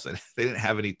anywhere else. They didn't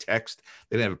have any text.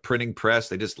 They didn't have a printing press.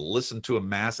 They just listened to a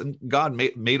mass, and God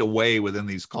made a way within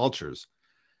these cultures.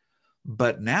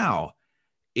 But now,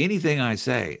 anything I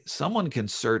say, someone can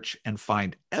search and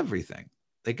find everything.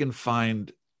 They can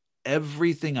find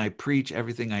everything I preach,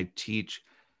 everything I teach.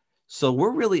 So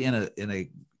we're really in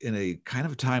a kind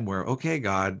of time where, okay,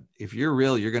 God, if you're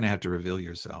real, you're going to have to reveal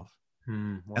yourself.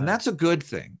 Wow. And that's a good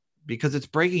thing, because it's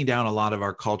breaking down a lot of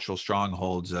our cultural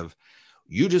strongholds of,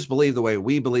 you just believe the way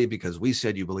we believe because we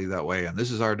said you believe that way, and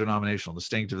this is our denominational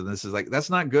distinctive, and this is like, that's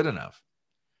not good enough,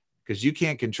 because you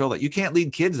can't control that. You can't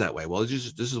lead kids that way. Well,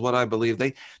 this is what I believe.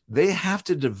 They have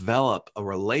to develop a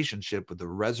relationship with the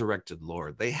resurrected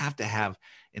Lord. They have to have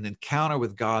an encounter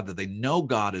with God, that they know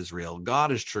God is real,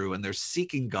 God is true, and they're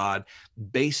seeking God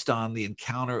based on the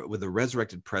encounter with the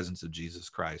resurrected presence of Jesus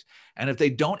Christ. And if they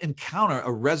don't encounter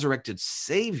a resurrected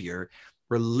Savior,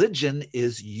 religion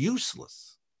is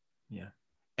useless. Yeah.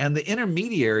 And the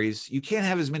intermediaries, you can't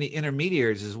have as many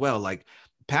intermediaries as well. Like,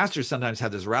 pastors sometimes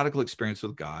have this radical experience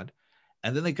with God,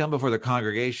 and then they come before the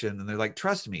congregation and they're like,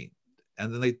 trust me.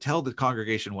 And then they tell the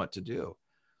congregation what to do.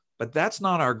 But that's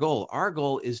not our goal. Our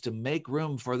goal is to make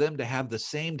room for them to have the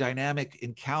same dynamic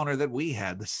encounter that we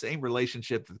had, the same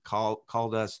relationship that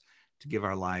called us to give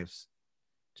our lives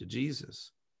to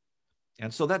Jesus.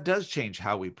 And so that does change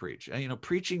how we preach. And,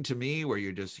 preaching to me, where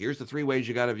you're just, here's the 3 ways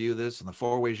you got to view this and the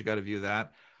 4 ways you got to view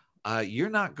that, you're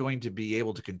not going to be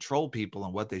able to control people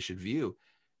on what they should view.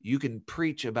 You can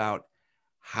preach about,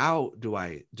 how do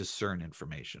I discern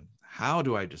information? How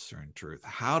do I discern truth?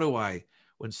 How do I,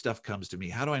 when stuff comes to me,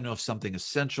 how do I know if something is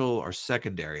essential or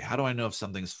secondary? How do I know if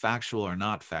something is factual or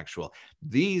not factual?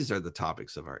 These are the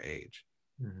topics of our age.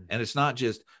 And it's not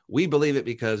just, we believe it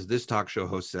because this talk show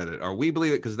host said it, or we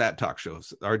believe it because that talk show,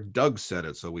 or Doug said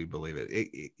it, so we believe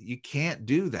it. You can't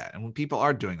do that. And when people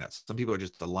are doing that, some people are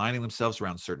just aligning themselves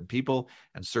around certain people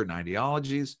and certain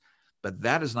ideologies, but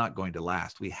that is not going to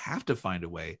last. We have to find a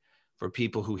way for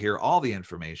people who hear all the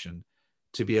information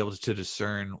to be able to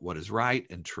discern what is right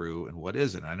and true and what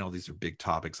isn't. I know these are big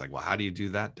topics, like, well, how do you do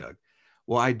that, Doug?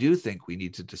 Well, I do think we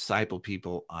need to disciple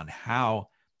people on how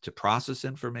to process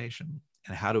information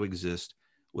and how to exist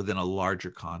within a larger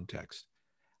context.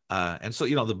 And so,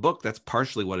 the book, that's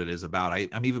partially what it is about.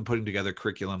 I'm even putting together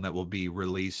curriculum that will be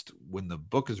released when the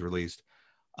book is released,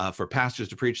 for pastors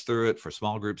to preach through it, for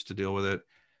small groups to deal with it,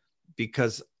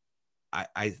 because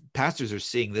pastors are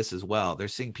seeing this as well. They're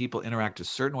seeing people interact a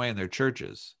certain way in their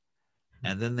churches,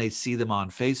 and then they see them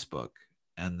on Facebook,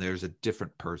 and there's a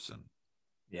different person.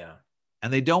 Yeah.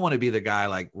 And they don't want to be the guy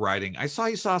like writing, I saw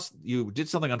you did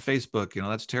something on Facebook,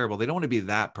 that's terrible. They don't want to be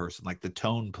that person, like the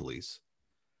tone police.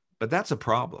 But that's a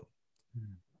problem.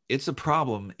 It's a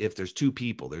problem if there's 2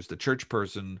 people. There's the church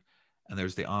person and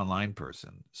there's the online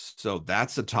person. So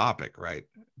that's a topic, right?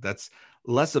 That's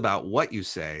less about what you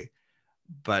say,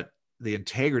 but the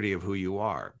integrity of who you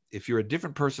are. If you're a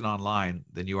different person online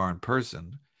than you are in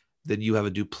person, then you have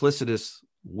a duplicitous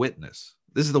witness.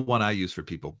 This is the one I use for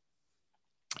people.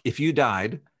 If you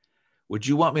died, would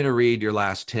you want me to read your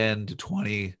last 10 to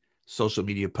 20 social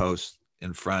media posts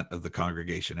in front of the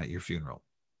congregation at your funeral?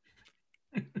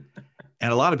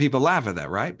 And a lot of people laugh at that,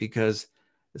 right? Because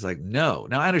it's like, no.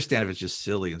 Now, I understand if it's just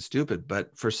silly and stupid,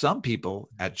 but for some people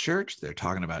at church, they're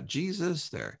talking about Jesus.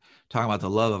 They're talking about the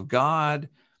love of God.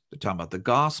 They're talking about the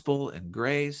gospel and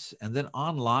grace. And then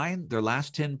online, their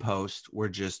last 10 posts were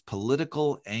just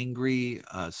political, angry,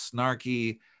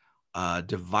 snarky,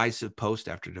 divisive post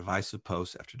after divisive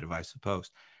post after divisive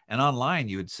post. And online,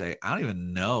 you would say, I don't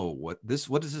even know what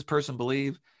does this person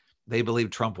believe? they believe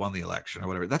Trump won the election or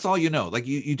whatever. That's all you know. Like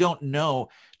you don't know.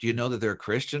 Do you know that they're a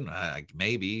Christian?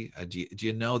 Maybe. Do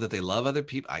you know that they love other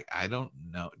people? I don't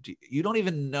know. You don't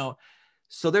even know.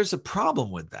 So there's a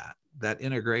problem with that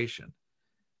integration.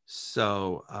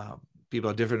 So people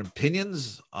have different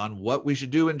opinions on what we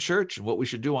should do in church and what we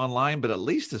should do online. But at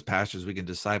least as pastors, we can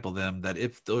disciple them that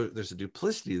if there's a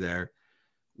duplicity there,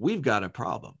 we've got a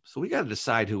problem. So we got to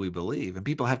decide who we believe, and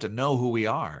people have to know who we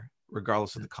are,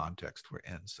 regardless of the context we're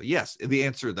in. So yes, the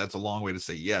answer, that's a long way to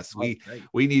say yes. We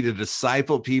need to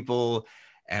disciple people,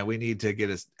 and we need to get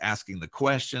us asking the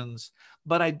questions.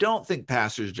 But I don't think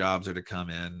pastors' jobs are to come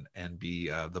in and be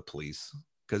the police,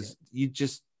 because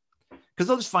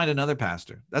they'll just find another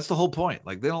pastor. That's the whole point.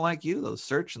 Like, they don't like you, they'll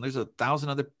search, and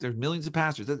there's millions of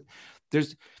pastors.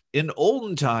 There's in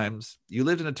olden times, you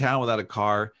lived in a town without a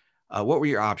car. What were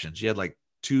your options? You had like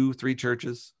 2-3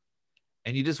 churches,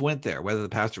 and you just went there, whether the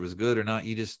pastor was good or not.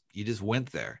 You just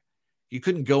went there. You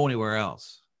couldn't go anywhere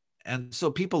else. And so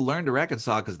people learned to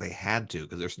reconcile because they had to,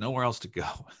 because there's nowhere else to go.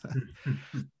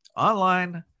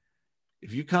 Online,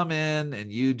 if you come in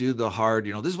and you do the hard,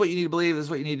 this is what you need to believe, this is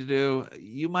what you need to do,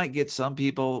 you might get some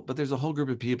people, but there's a whole group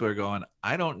of people who are going,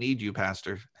 I don't need you,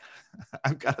 pastor.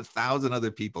 I've got 1,000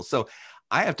 other people. So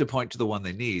I have to point to the one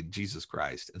they need, Jesus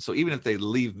Christ. And so even if they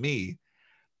leave me,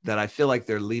 that I feel like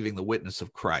they're leaving the witness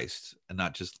of Christ, and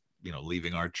not just,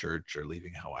 leaving our church or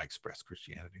leaving how I express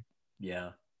Christianity.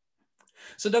 Yeah.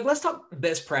 So Doug, let's talk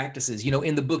best practices.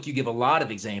 In the book, you give a lot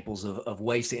of examples of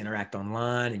ways to interact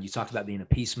online, and you talked about being a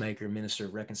peacemaker, minister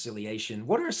of reconciliation.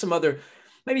 What are some other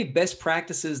maybe best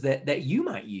practices that you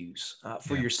might use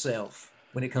for yourself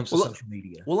when it comes to social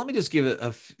media? Well, let me just give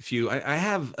a few. I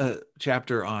have a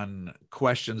chapter on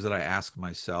questions that I ask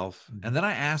myself, and then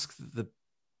I ask the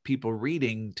people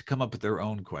reading to come up with their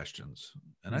own questions.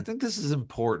 And I think this is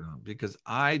important because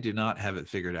I do not have it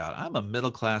figured out. I'm a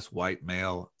middle-class white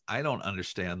male. I don't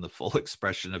understand the full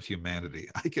expression of humanity.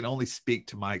 I can only speak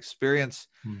to my experience.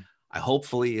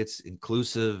 Hopefully it's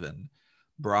inclusive and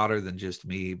broader than just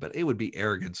me, but it would be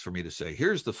arrogance for me to say,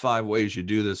 here's the 5 ways you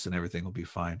do this and everything will be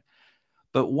fine.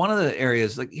 But one of the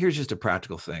areas, like, here's just a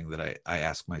practical thing that I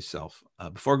ask myself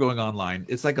before going online.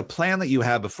 It's like a plan that you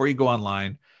have before you go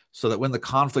online, so that when the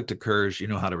conflict occurs, you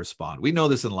know how to respond. We know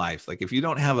this in life. Like, if you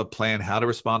don't have a plan how to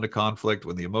respond to conflict,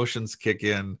 when the emotions kick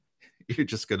in, you're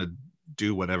just going to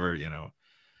do whatever,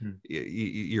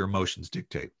 your emotions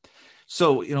dictate.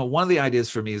 So, one of the ideas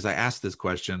for me is I ask this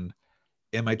question,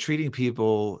 am I treating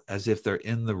people as if they're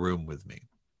in the room with me?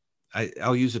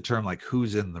 I'll use a term like,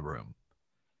 who's in the room?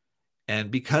 And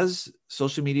because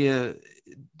social media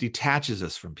detaches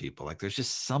us from people, like there's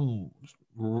just some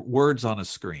words on a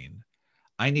screen,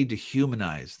 I need to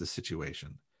humanize the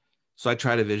situation. So I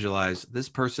try to visualize this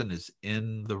person is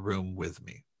in the room with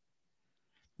me.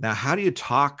 Now, how do you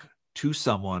talk to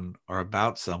someone or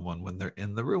about someone when they're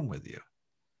in the room with you?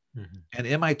 And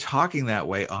am I talking that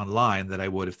way online that I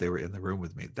would if they were in the room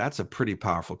with me? That's a pretty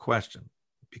powerful question,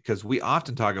 because we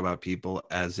often talk about people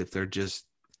as if they're just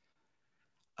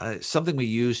something we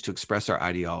use to express our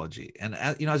ideology. And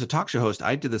as a talk show host,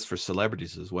 I did this for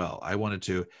celebrities as well. I wanted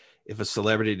to, if a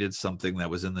celebrity did something that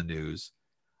was in the news,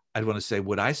 I'd want to say,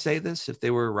 would I say this if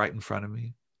they were right in front of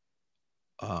me?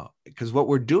 Because what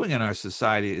we're doing in our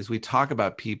society is we talk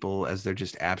about people as they're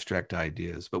just abstract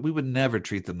ideas, but we would never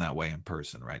treat them that way in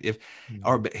person, right?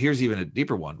 Or here's even a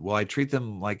deeper one. Well, I treat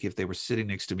them like if they were sitting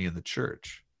next to me in the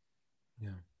church. Yeah.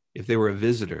 If they were a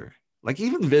visitor, like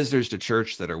even visitors to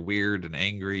church that are weird and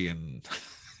angry and,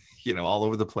 all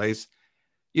over the place,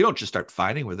 you don't just start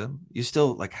fighting with them. You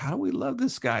still like, how do we love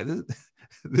this guy?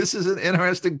 This is an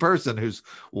interesting person who's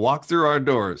walked through our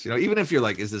doors. Even if you're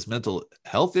like, is this mental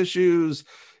health issues?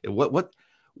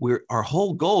 Our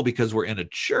whole goal, because we're in a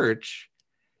church,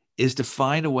 is to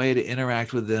find a way to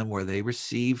interact with them where they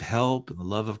receive help and the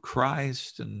love of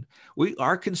Christ. And we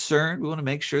are concerned. We want to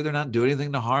make sure they're not doing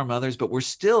anything to harm others, but we're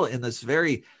still in this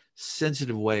very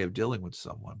sensitive way of dealing with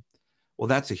someone. Well,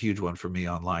 that's a huge one for me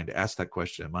online, to ask that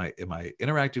question. Am I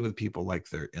interacting with people like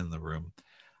they're in the room?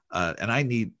 And I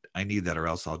need that, or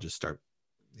else I'll just start,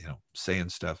 saying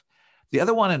stuff. The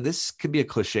other one, and this can be a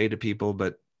cliche to people,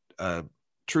 but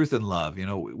truth and love.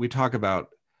 We talk about,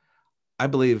 I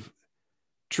believe,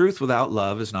 truth without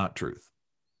love is not truth.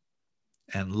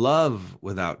 And love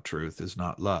without truth is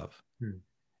not love.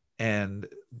 And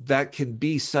that can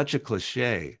be such a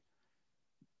cliche,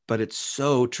 but it's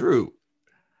so true.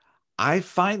 I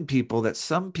find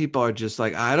some people are just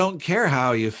like, I don't care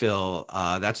how you feel.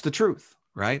 That's the truth,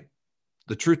 right?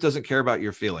 The truth doesn't care about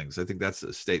your feelings. I think that's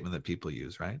a statement that people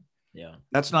use, right? Yeah.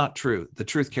 That's not true. The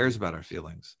truth cares about our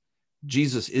feelings.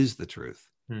 Jesus is the truth.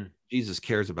 Jesus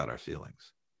cares about our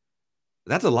feelings.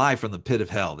 That's a lie from the pit of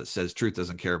hell that says truth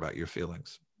doesn't care about your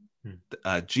feelings.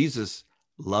 Jesus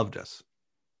loved us.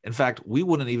 In fact, we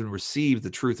wouldn't even receive the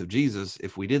truth of Jesus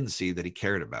if we didn't see that he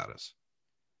cared about us.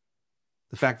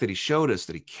 The fact that he showed us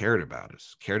that he cared about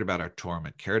us, cared about our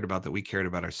torment, cared about that we cared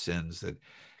about our sins, that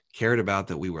cared about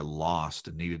that we were lost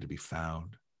and needed to be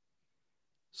found.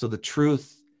 So the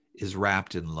truth is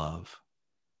wrapped in love,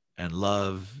 and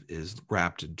love is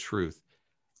wrapped in truth.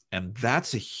 And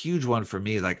that's a huge one for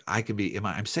me. Like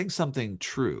I'm saying something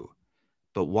true,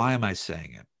 but why am I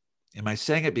saying it? Am I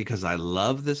saying it because I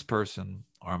love this person,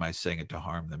 or am I saying it to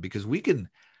harm them? Because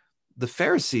the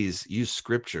Pharisees use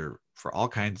scripture for all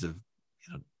kinds of,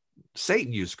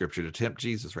 Satan used scripture to tempt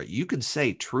Jesus, right? You can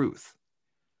say truth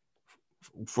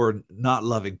for not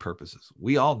loving purposes.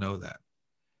 We all know that.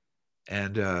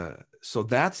 And so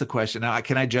that's the question. Now,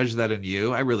 can I judge that in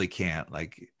you? I really can't.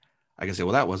 Like, I can say,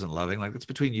 well, that wasn't loving. Like, it's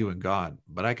between you and God.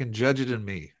 But I can judge it in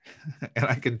me. And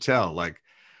I can tell, like,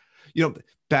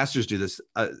 pastors do this.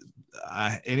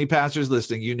 Any pastors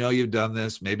listening, you've done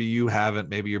this. Maybe you haven't.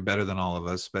 Maybe you're better than all of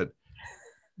us. But,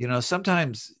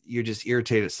 sometimes you're just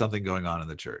irritated at something going on in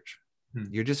the church.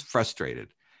 You're just frustrated.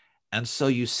 And so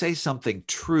you say something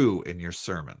true in your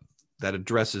sermon that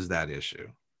addresses that issue.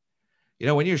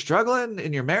 When you're struggling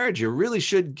in your marriage, you really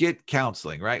should get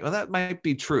counseling, right? Well, that might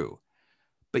be true.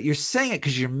 But you're saying it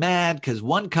because you're mad because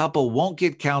one couple won't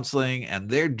get counseling and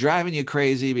they're driving you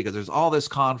crazy because there's all this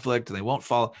conflict and they won't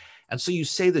follow. And so you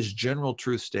say this general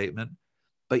truth statement,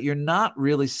 but you're not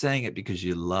really saying it because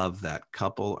you love that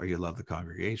couple or you love the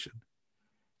congregation.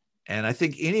 And I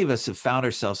think any of us have found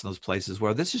ourselves in those places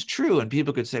where this is true. And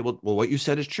people could say, well, what you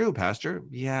said is true, Pastor.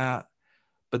 Yeah.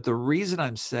 But the reason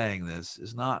I'm saying this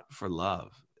is not for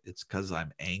love. It's because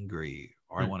I'm angry,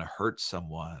 or I want to hurt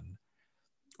someone,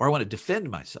 or I want to defend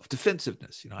myself,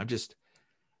 defensiveness.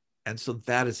 And so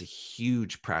that is a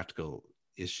huge practical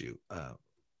issue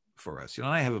for us.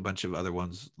 I have a bunch of other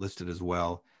ones listed as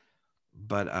well.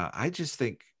 But I just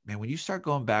think, man, when you start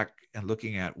going back and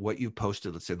looking at what you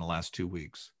posted, let's say in the last 2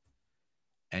 weeks,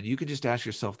 and you could just ask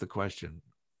yourself the question,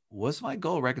 was my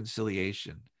goal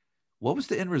reconciliation? What was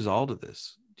the end result of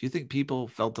this? Do you think people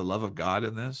felt the love of God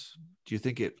in this? Do you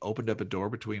think it opened up a door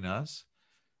between us?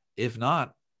 If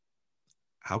not,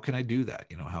 how can I do that?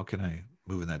 How can I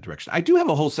move in that direction? I do have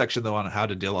a whole section, though, on how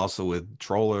to deal also with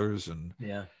trollers and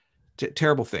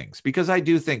terrible things, because I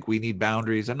do think we need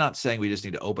boundaries. I'm not saying we just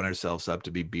need to open ourselves up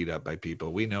to be beat up by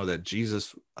people. We know that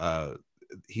Jesus,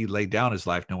 he laid down his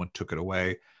life. No one took it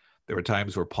away. There were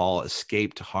times where Paul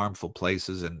escaped harmful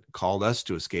places and called us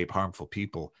to escape harmful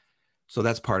people. So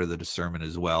that's part of the discernment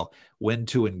as well. When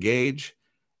to engage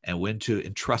and when to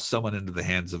entrust someone into the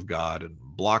hands of God and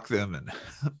block them and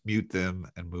mute them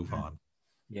and move on.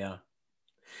 Yeah.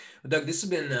 Doug, this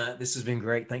has been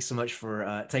great. Thanks so much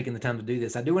for taking the time to do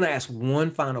this. I do want to ask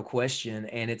one final question,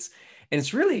 and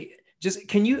it's really just,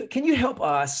 can you help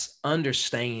us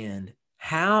understand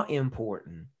how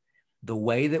important the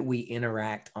way that we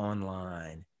interact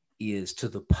online is to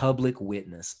the public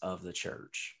witness of the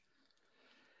church?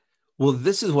 Well,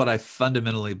 this is what I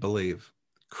fundamentally believe.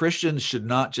 Christians should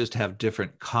not just have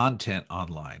different content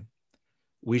online.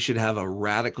 We should have a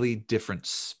radically different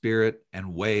spirit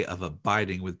and way of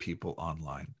abiding with people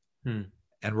online.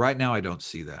 And right now, I don't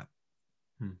see that.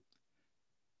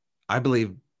 I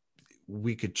believe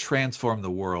we could transform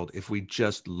the world if we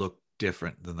just look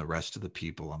different than the rest of the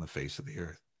people on the face of the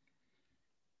earth.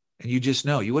 And you just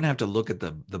know, you wouldn't have to look at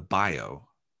the bio.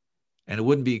 And it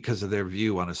wouldn't be because of their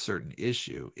view on a certain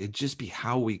issue. It'd just be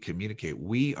how we communicate.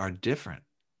 We are different.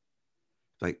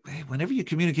 Like, hey, whenever you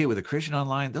communicate with a Christian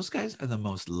online, those guys are the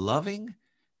most loving,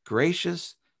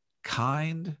 gracious,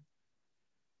 kind,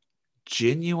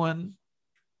 genuine,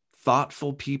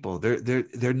 thoughtful people.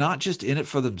 They're not just in it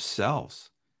for themselves.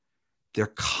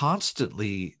 They're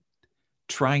constantly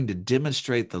trying to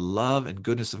demonstrate the love and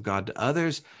goodness of God to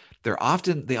others. They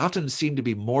often seem to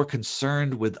be more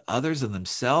concerned with others than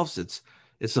themselves. It's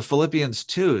the Philippians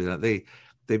 2.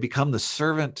 They become the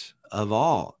servant of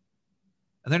all.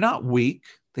 And they're not weak.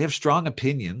 They have strong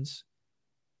opinions.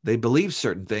 They believe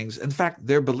certain things. In fact,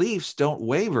 their beliefs don't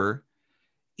waver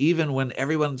even when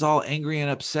everyone's all angry and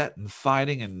upset and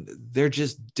fighting, and they're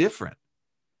just different.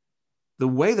 The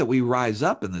way that we rise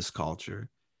up in this culture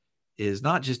is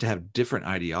not just to have different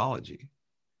ideology,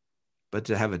 but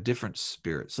to have a different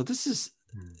spirit. So this is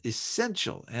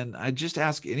essential. And I just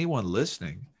ask anyone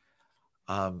listening,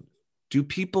 do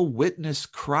people witness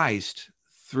Christ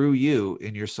through you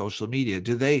in your social media?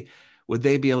 Would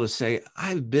they be able to say,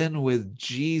 I've been with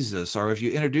Jesus? Or if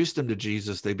you introduce them to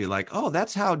Jesus, they'd be like, oh,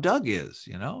 that's how Doug is,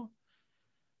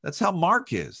 that's how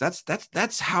Mark is.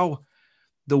 That's how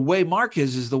the way Mark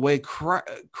is the way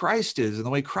Christ is, and the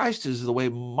way Christ is the way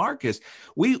Mark is.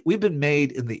 We've been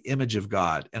made in the image of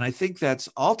God. And I think that's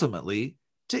ultimately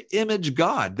to image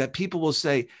God, that people will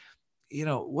say,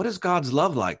 what is God's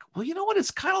love like? Well, you know what? It's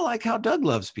kind of like how Doug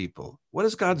loves people. What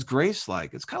is God's grace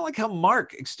like? It's kind of like how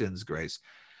Mark extends grace.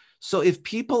 So if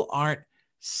people aren't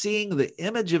seeing the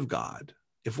image of God,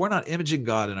 if we're not imaging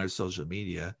God in our social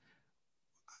media,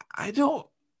 I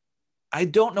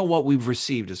don't know what we've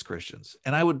received as Christians.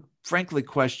 And I would frankly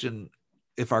question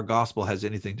if our gospel has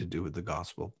anything to do with the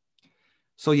gospel.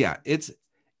 So yeah,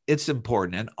 it's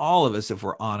important. And all of us, if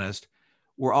we're honest,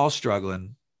 we're all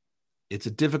struggling. It's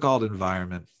a difficult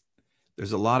environment.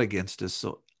 There's a lot against us.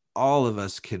 So all of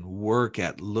us can work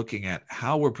at looking at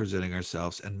how we're presenting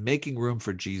ourselves and making room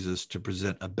for Jesus to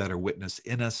present a better witness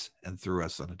in us and through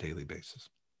us on a daily basis.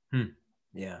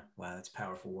 Yeah. Wow. That's a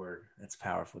powerful word. That's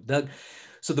powerful. Doug,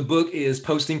 so the book is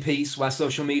Posting Peace, Why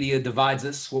Social Media Divides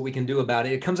Us, What We Can Do About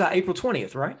It. It comes out April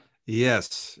 20th, right?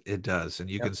 Yes, it does. And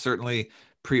you can certainly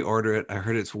pre-order it. I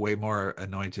heard it's way more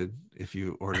anointed if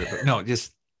you order it. But no,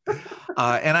 just,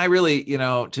 and I really,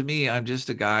 to me, I'm just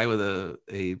a guy with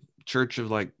a church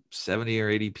of like 70 or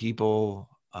 80 people,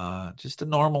 just a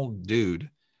normal dude.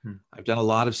 I've done a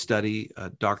lot of study,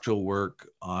 doctoral work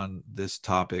on this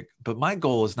topic, but my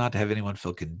goal is not to have anyone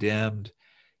feel condemned.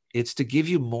 It's to give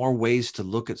you more ways to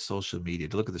look at social media,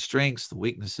 to look at the strengths, the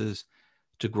weaknesses,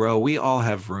 to grow. We all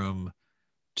have room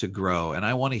to grow. And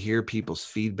I want to hear people's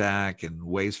feedback and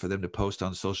ways for them to post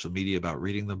on social media about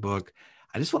reading the book.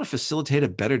 I just want to facilitate a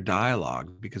better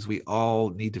dialogue because we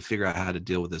all need to figure out how to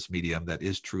deal with this medium that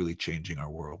is truly changing our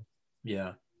world.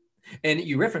 Yeah. And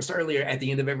you referenced earlier at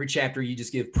the end of every chapter, you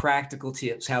just give practical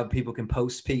tips, how people can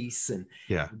post peace and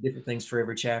different things for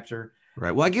every chapter.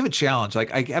 Right. Well, I give a challenge.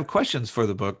 Like I have questions for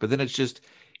the book, but then it's just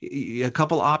a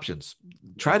couple options.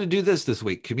 Try to do this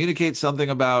week, communicate something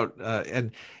about,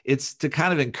 and it's to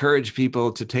kind of encourage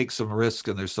people to take some risk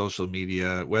in their social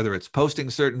media, whether it's posting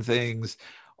certain things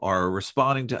or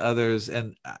responding to others.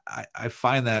 And I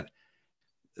find that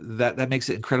makes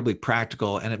it incredibly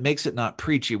practical, and it makes it not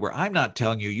preachy, where I'm not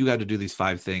telling you got to do these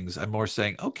 5 things. I'm more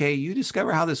saying, okay, you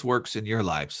discover how this works in your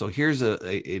life. So here's an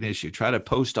issue. Try to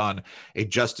post on a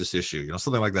justice issue,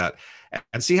 something like that,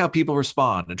 and see how people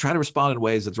respond, and try to respond in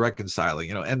ways that's reconciling,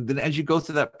 and then as you go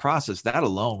through that process, that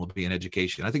alone will be an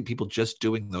education. I think people just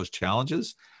doing those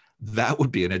challenges, that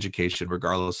would be an education,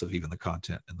 regardless of even the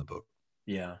content in the book.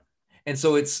 Yeah. And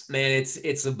so it's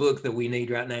a book that we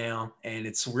need right now, and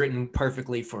it's written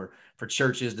perfectly for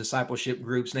churches, discipleship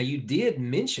groups. Now, you did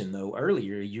mention though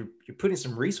earlier you're putting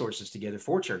some resources together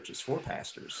for churches, for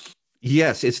pastors.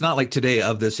 Yes, it's not like today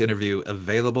of this interview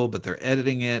available, but they're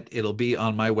editing it. It'll be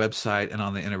on my website and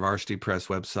on the InterVarsity Press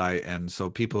website. And so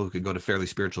people who can go to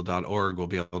fairlyspiritual.org will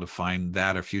be able to find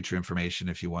that or future information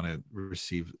if you want to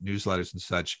receive newsletters and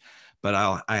such. But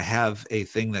I have a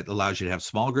thing that allows you to have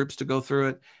small groups to go through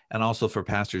it, and also for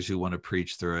pastors who want to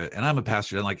preach through it. And I'm a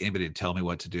pastor, I don't like anybody to tell me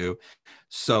what to do.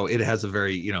 So it has a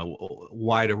very,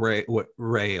 wide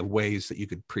array of ways that you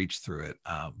could preach through it.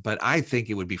 But I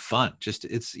think it would be fun. Just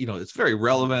it's very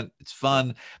relevant, it's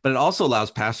fun, but it also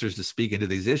allows pastors to speak into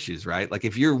these issues, right? Like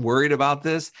if you're worried about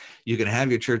this, you can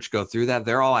have your church go through that.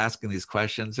 They're all asking these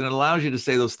questions, and it allows you to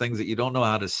say those things that you don't know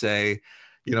how to say,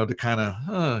 to kind of,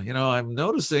 I'm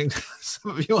noticing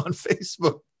some of you on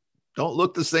Facebook don't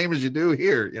look the same as you do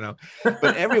here,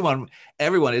 but everyone,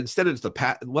 instead of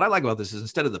what I like about this is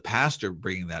instead of the pastor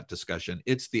bringing that discussion,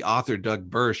 it's the author, Doug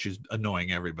Bursch, who's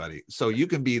annoying everybody. So you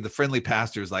can be the friendly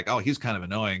pastor who's like, oh, he's kind of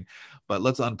annoying, but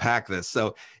let's unpack this.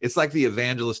 So it's like the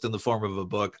evangelist in the form of a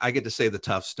book. I get to say the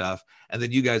tough stuff, and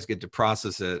then you guys get to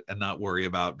process it and not worry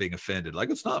about being offended.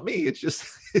 Like, it's not me. It's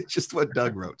just what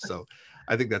Doug wrote. So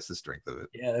I think that's the strength of it.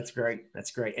 Yeah, that's great. That's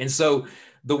great. And so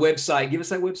the website, give us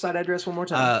that website address one more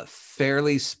time.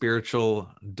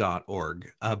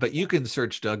 Fairlyspiritual.org. But you can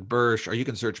search Doug Bursch, or you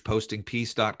can search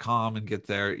postingpeace.com and get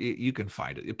there. You can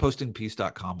find it.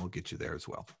 Postingpeace.com will get you there as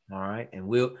well. All right. And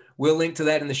we'll link to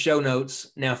that in the show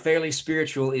notes. Now, Fairly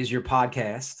Spiritual is your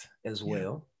podcast as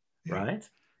well, right?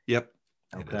 Yep.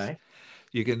 Okay.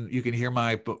 You can hear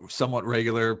my somewhat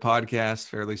regular podcast,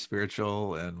 Fairly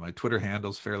Spiritual, and my Twitter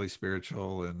handle's Fairly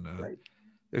Spiritual. And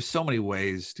there's so many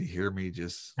ways to hear me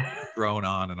just drone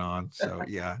on and on. So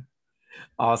yeah.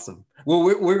 Awesome. Well,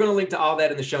 we're going to link to all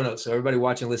that in the show notes. So everybody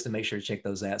watching, listen, make sure to check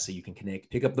those out so you can connect.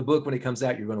 Pick up the book when it comes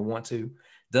out. You're going to want to.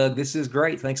 Doug, this is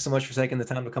great. Thanks so much for taking the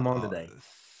time to come on today.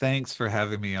 Thanks for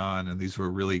having me on. And these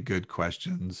were really good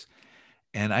questions.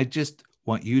 And I just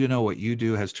want you to know what you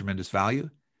do has tremendous value.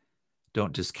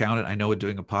 Don't discount it. I know with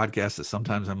doing a podcast that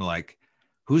sometimes I'm like,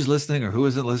 who's listening or who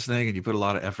isn't listening, and you put a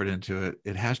lot of effort into it,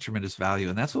 it has tremendous value.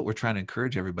 And that's what we're trying to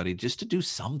encourage everybody, just to do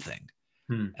something.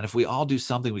 And if we all do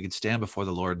something, we could stand before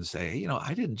the Lord and say, hey,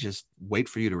 I didn't just wait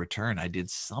for you to return. I did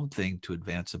something to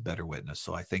advance a better witness.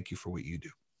 So I thank you for what you do.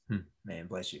 Man,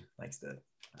 bless you. Thanks, Doug.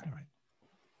 All right.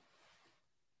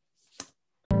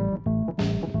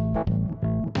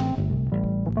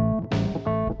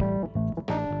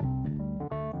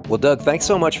 Well, Doug, thanks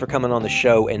so much for coming on the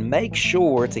show, and make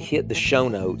sure to hit the show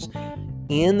notes.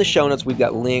 In the show notes, we've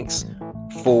got links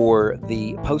for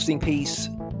the posting piece,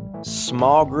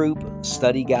 small group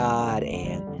study guide,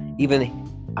 and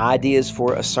even ideas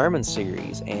for a sermon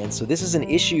series. And so this is an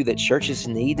issue that churches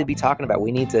need to be talking about.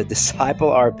 We need to disciple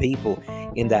our people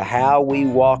into how we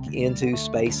walk into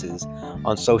spaces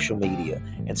on social media.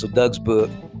 And so Doug's book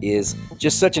is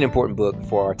just such an important book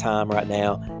for our time right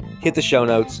now. Hit the show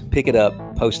notes, pick it up,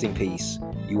 Posting Peace.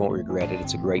 You won't regret it.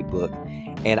 It's a great book.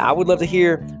 And I would love to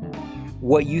hear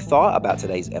what you thought about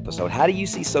today's episode. How do you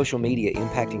see social media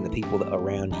impacting the people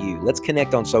around you? Let's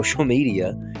connect on social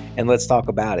media and let's talk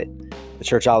about it. The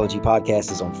Churchology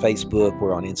Podcast is on Facebook,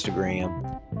 we're on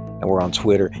Instagram, and we're on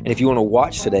Twitter. And if you want to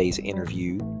watch today's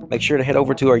interview, make sure to head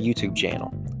over to our YouTube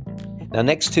channel. Now,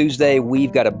 next Tuesday,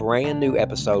 we've got a brand new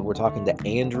episode. We're talking to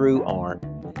Andrew Arndt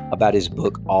about his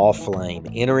book, All Flame,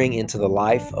 Entering into the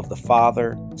Life of the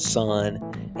Father, Son,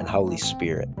 and Holy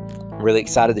Spirit. I'm really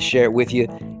excited to share it with you.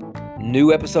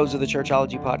 New episodes of the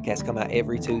Churchology Podcast come out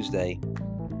every Tuesday.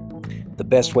 The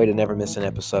best way to never miss an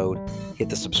episode, hit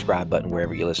the subscribe button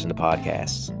wherever you listen to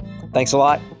podcasts. Thanks a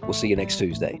lot. We'll see you next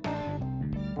Tuesday.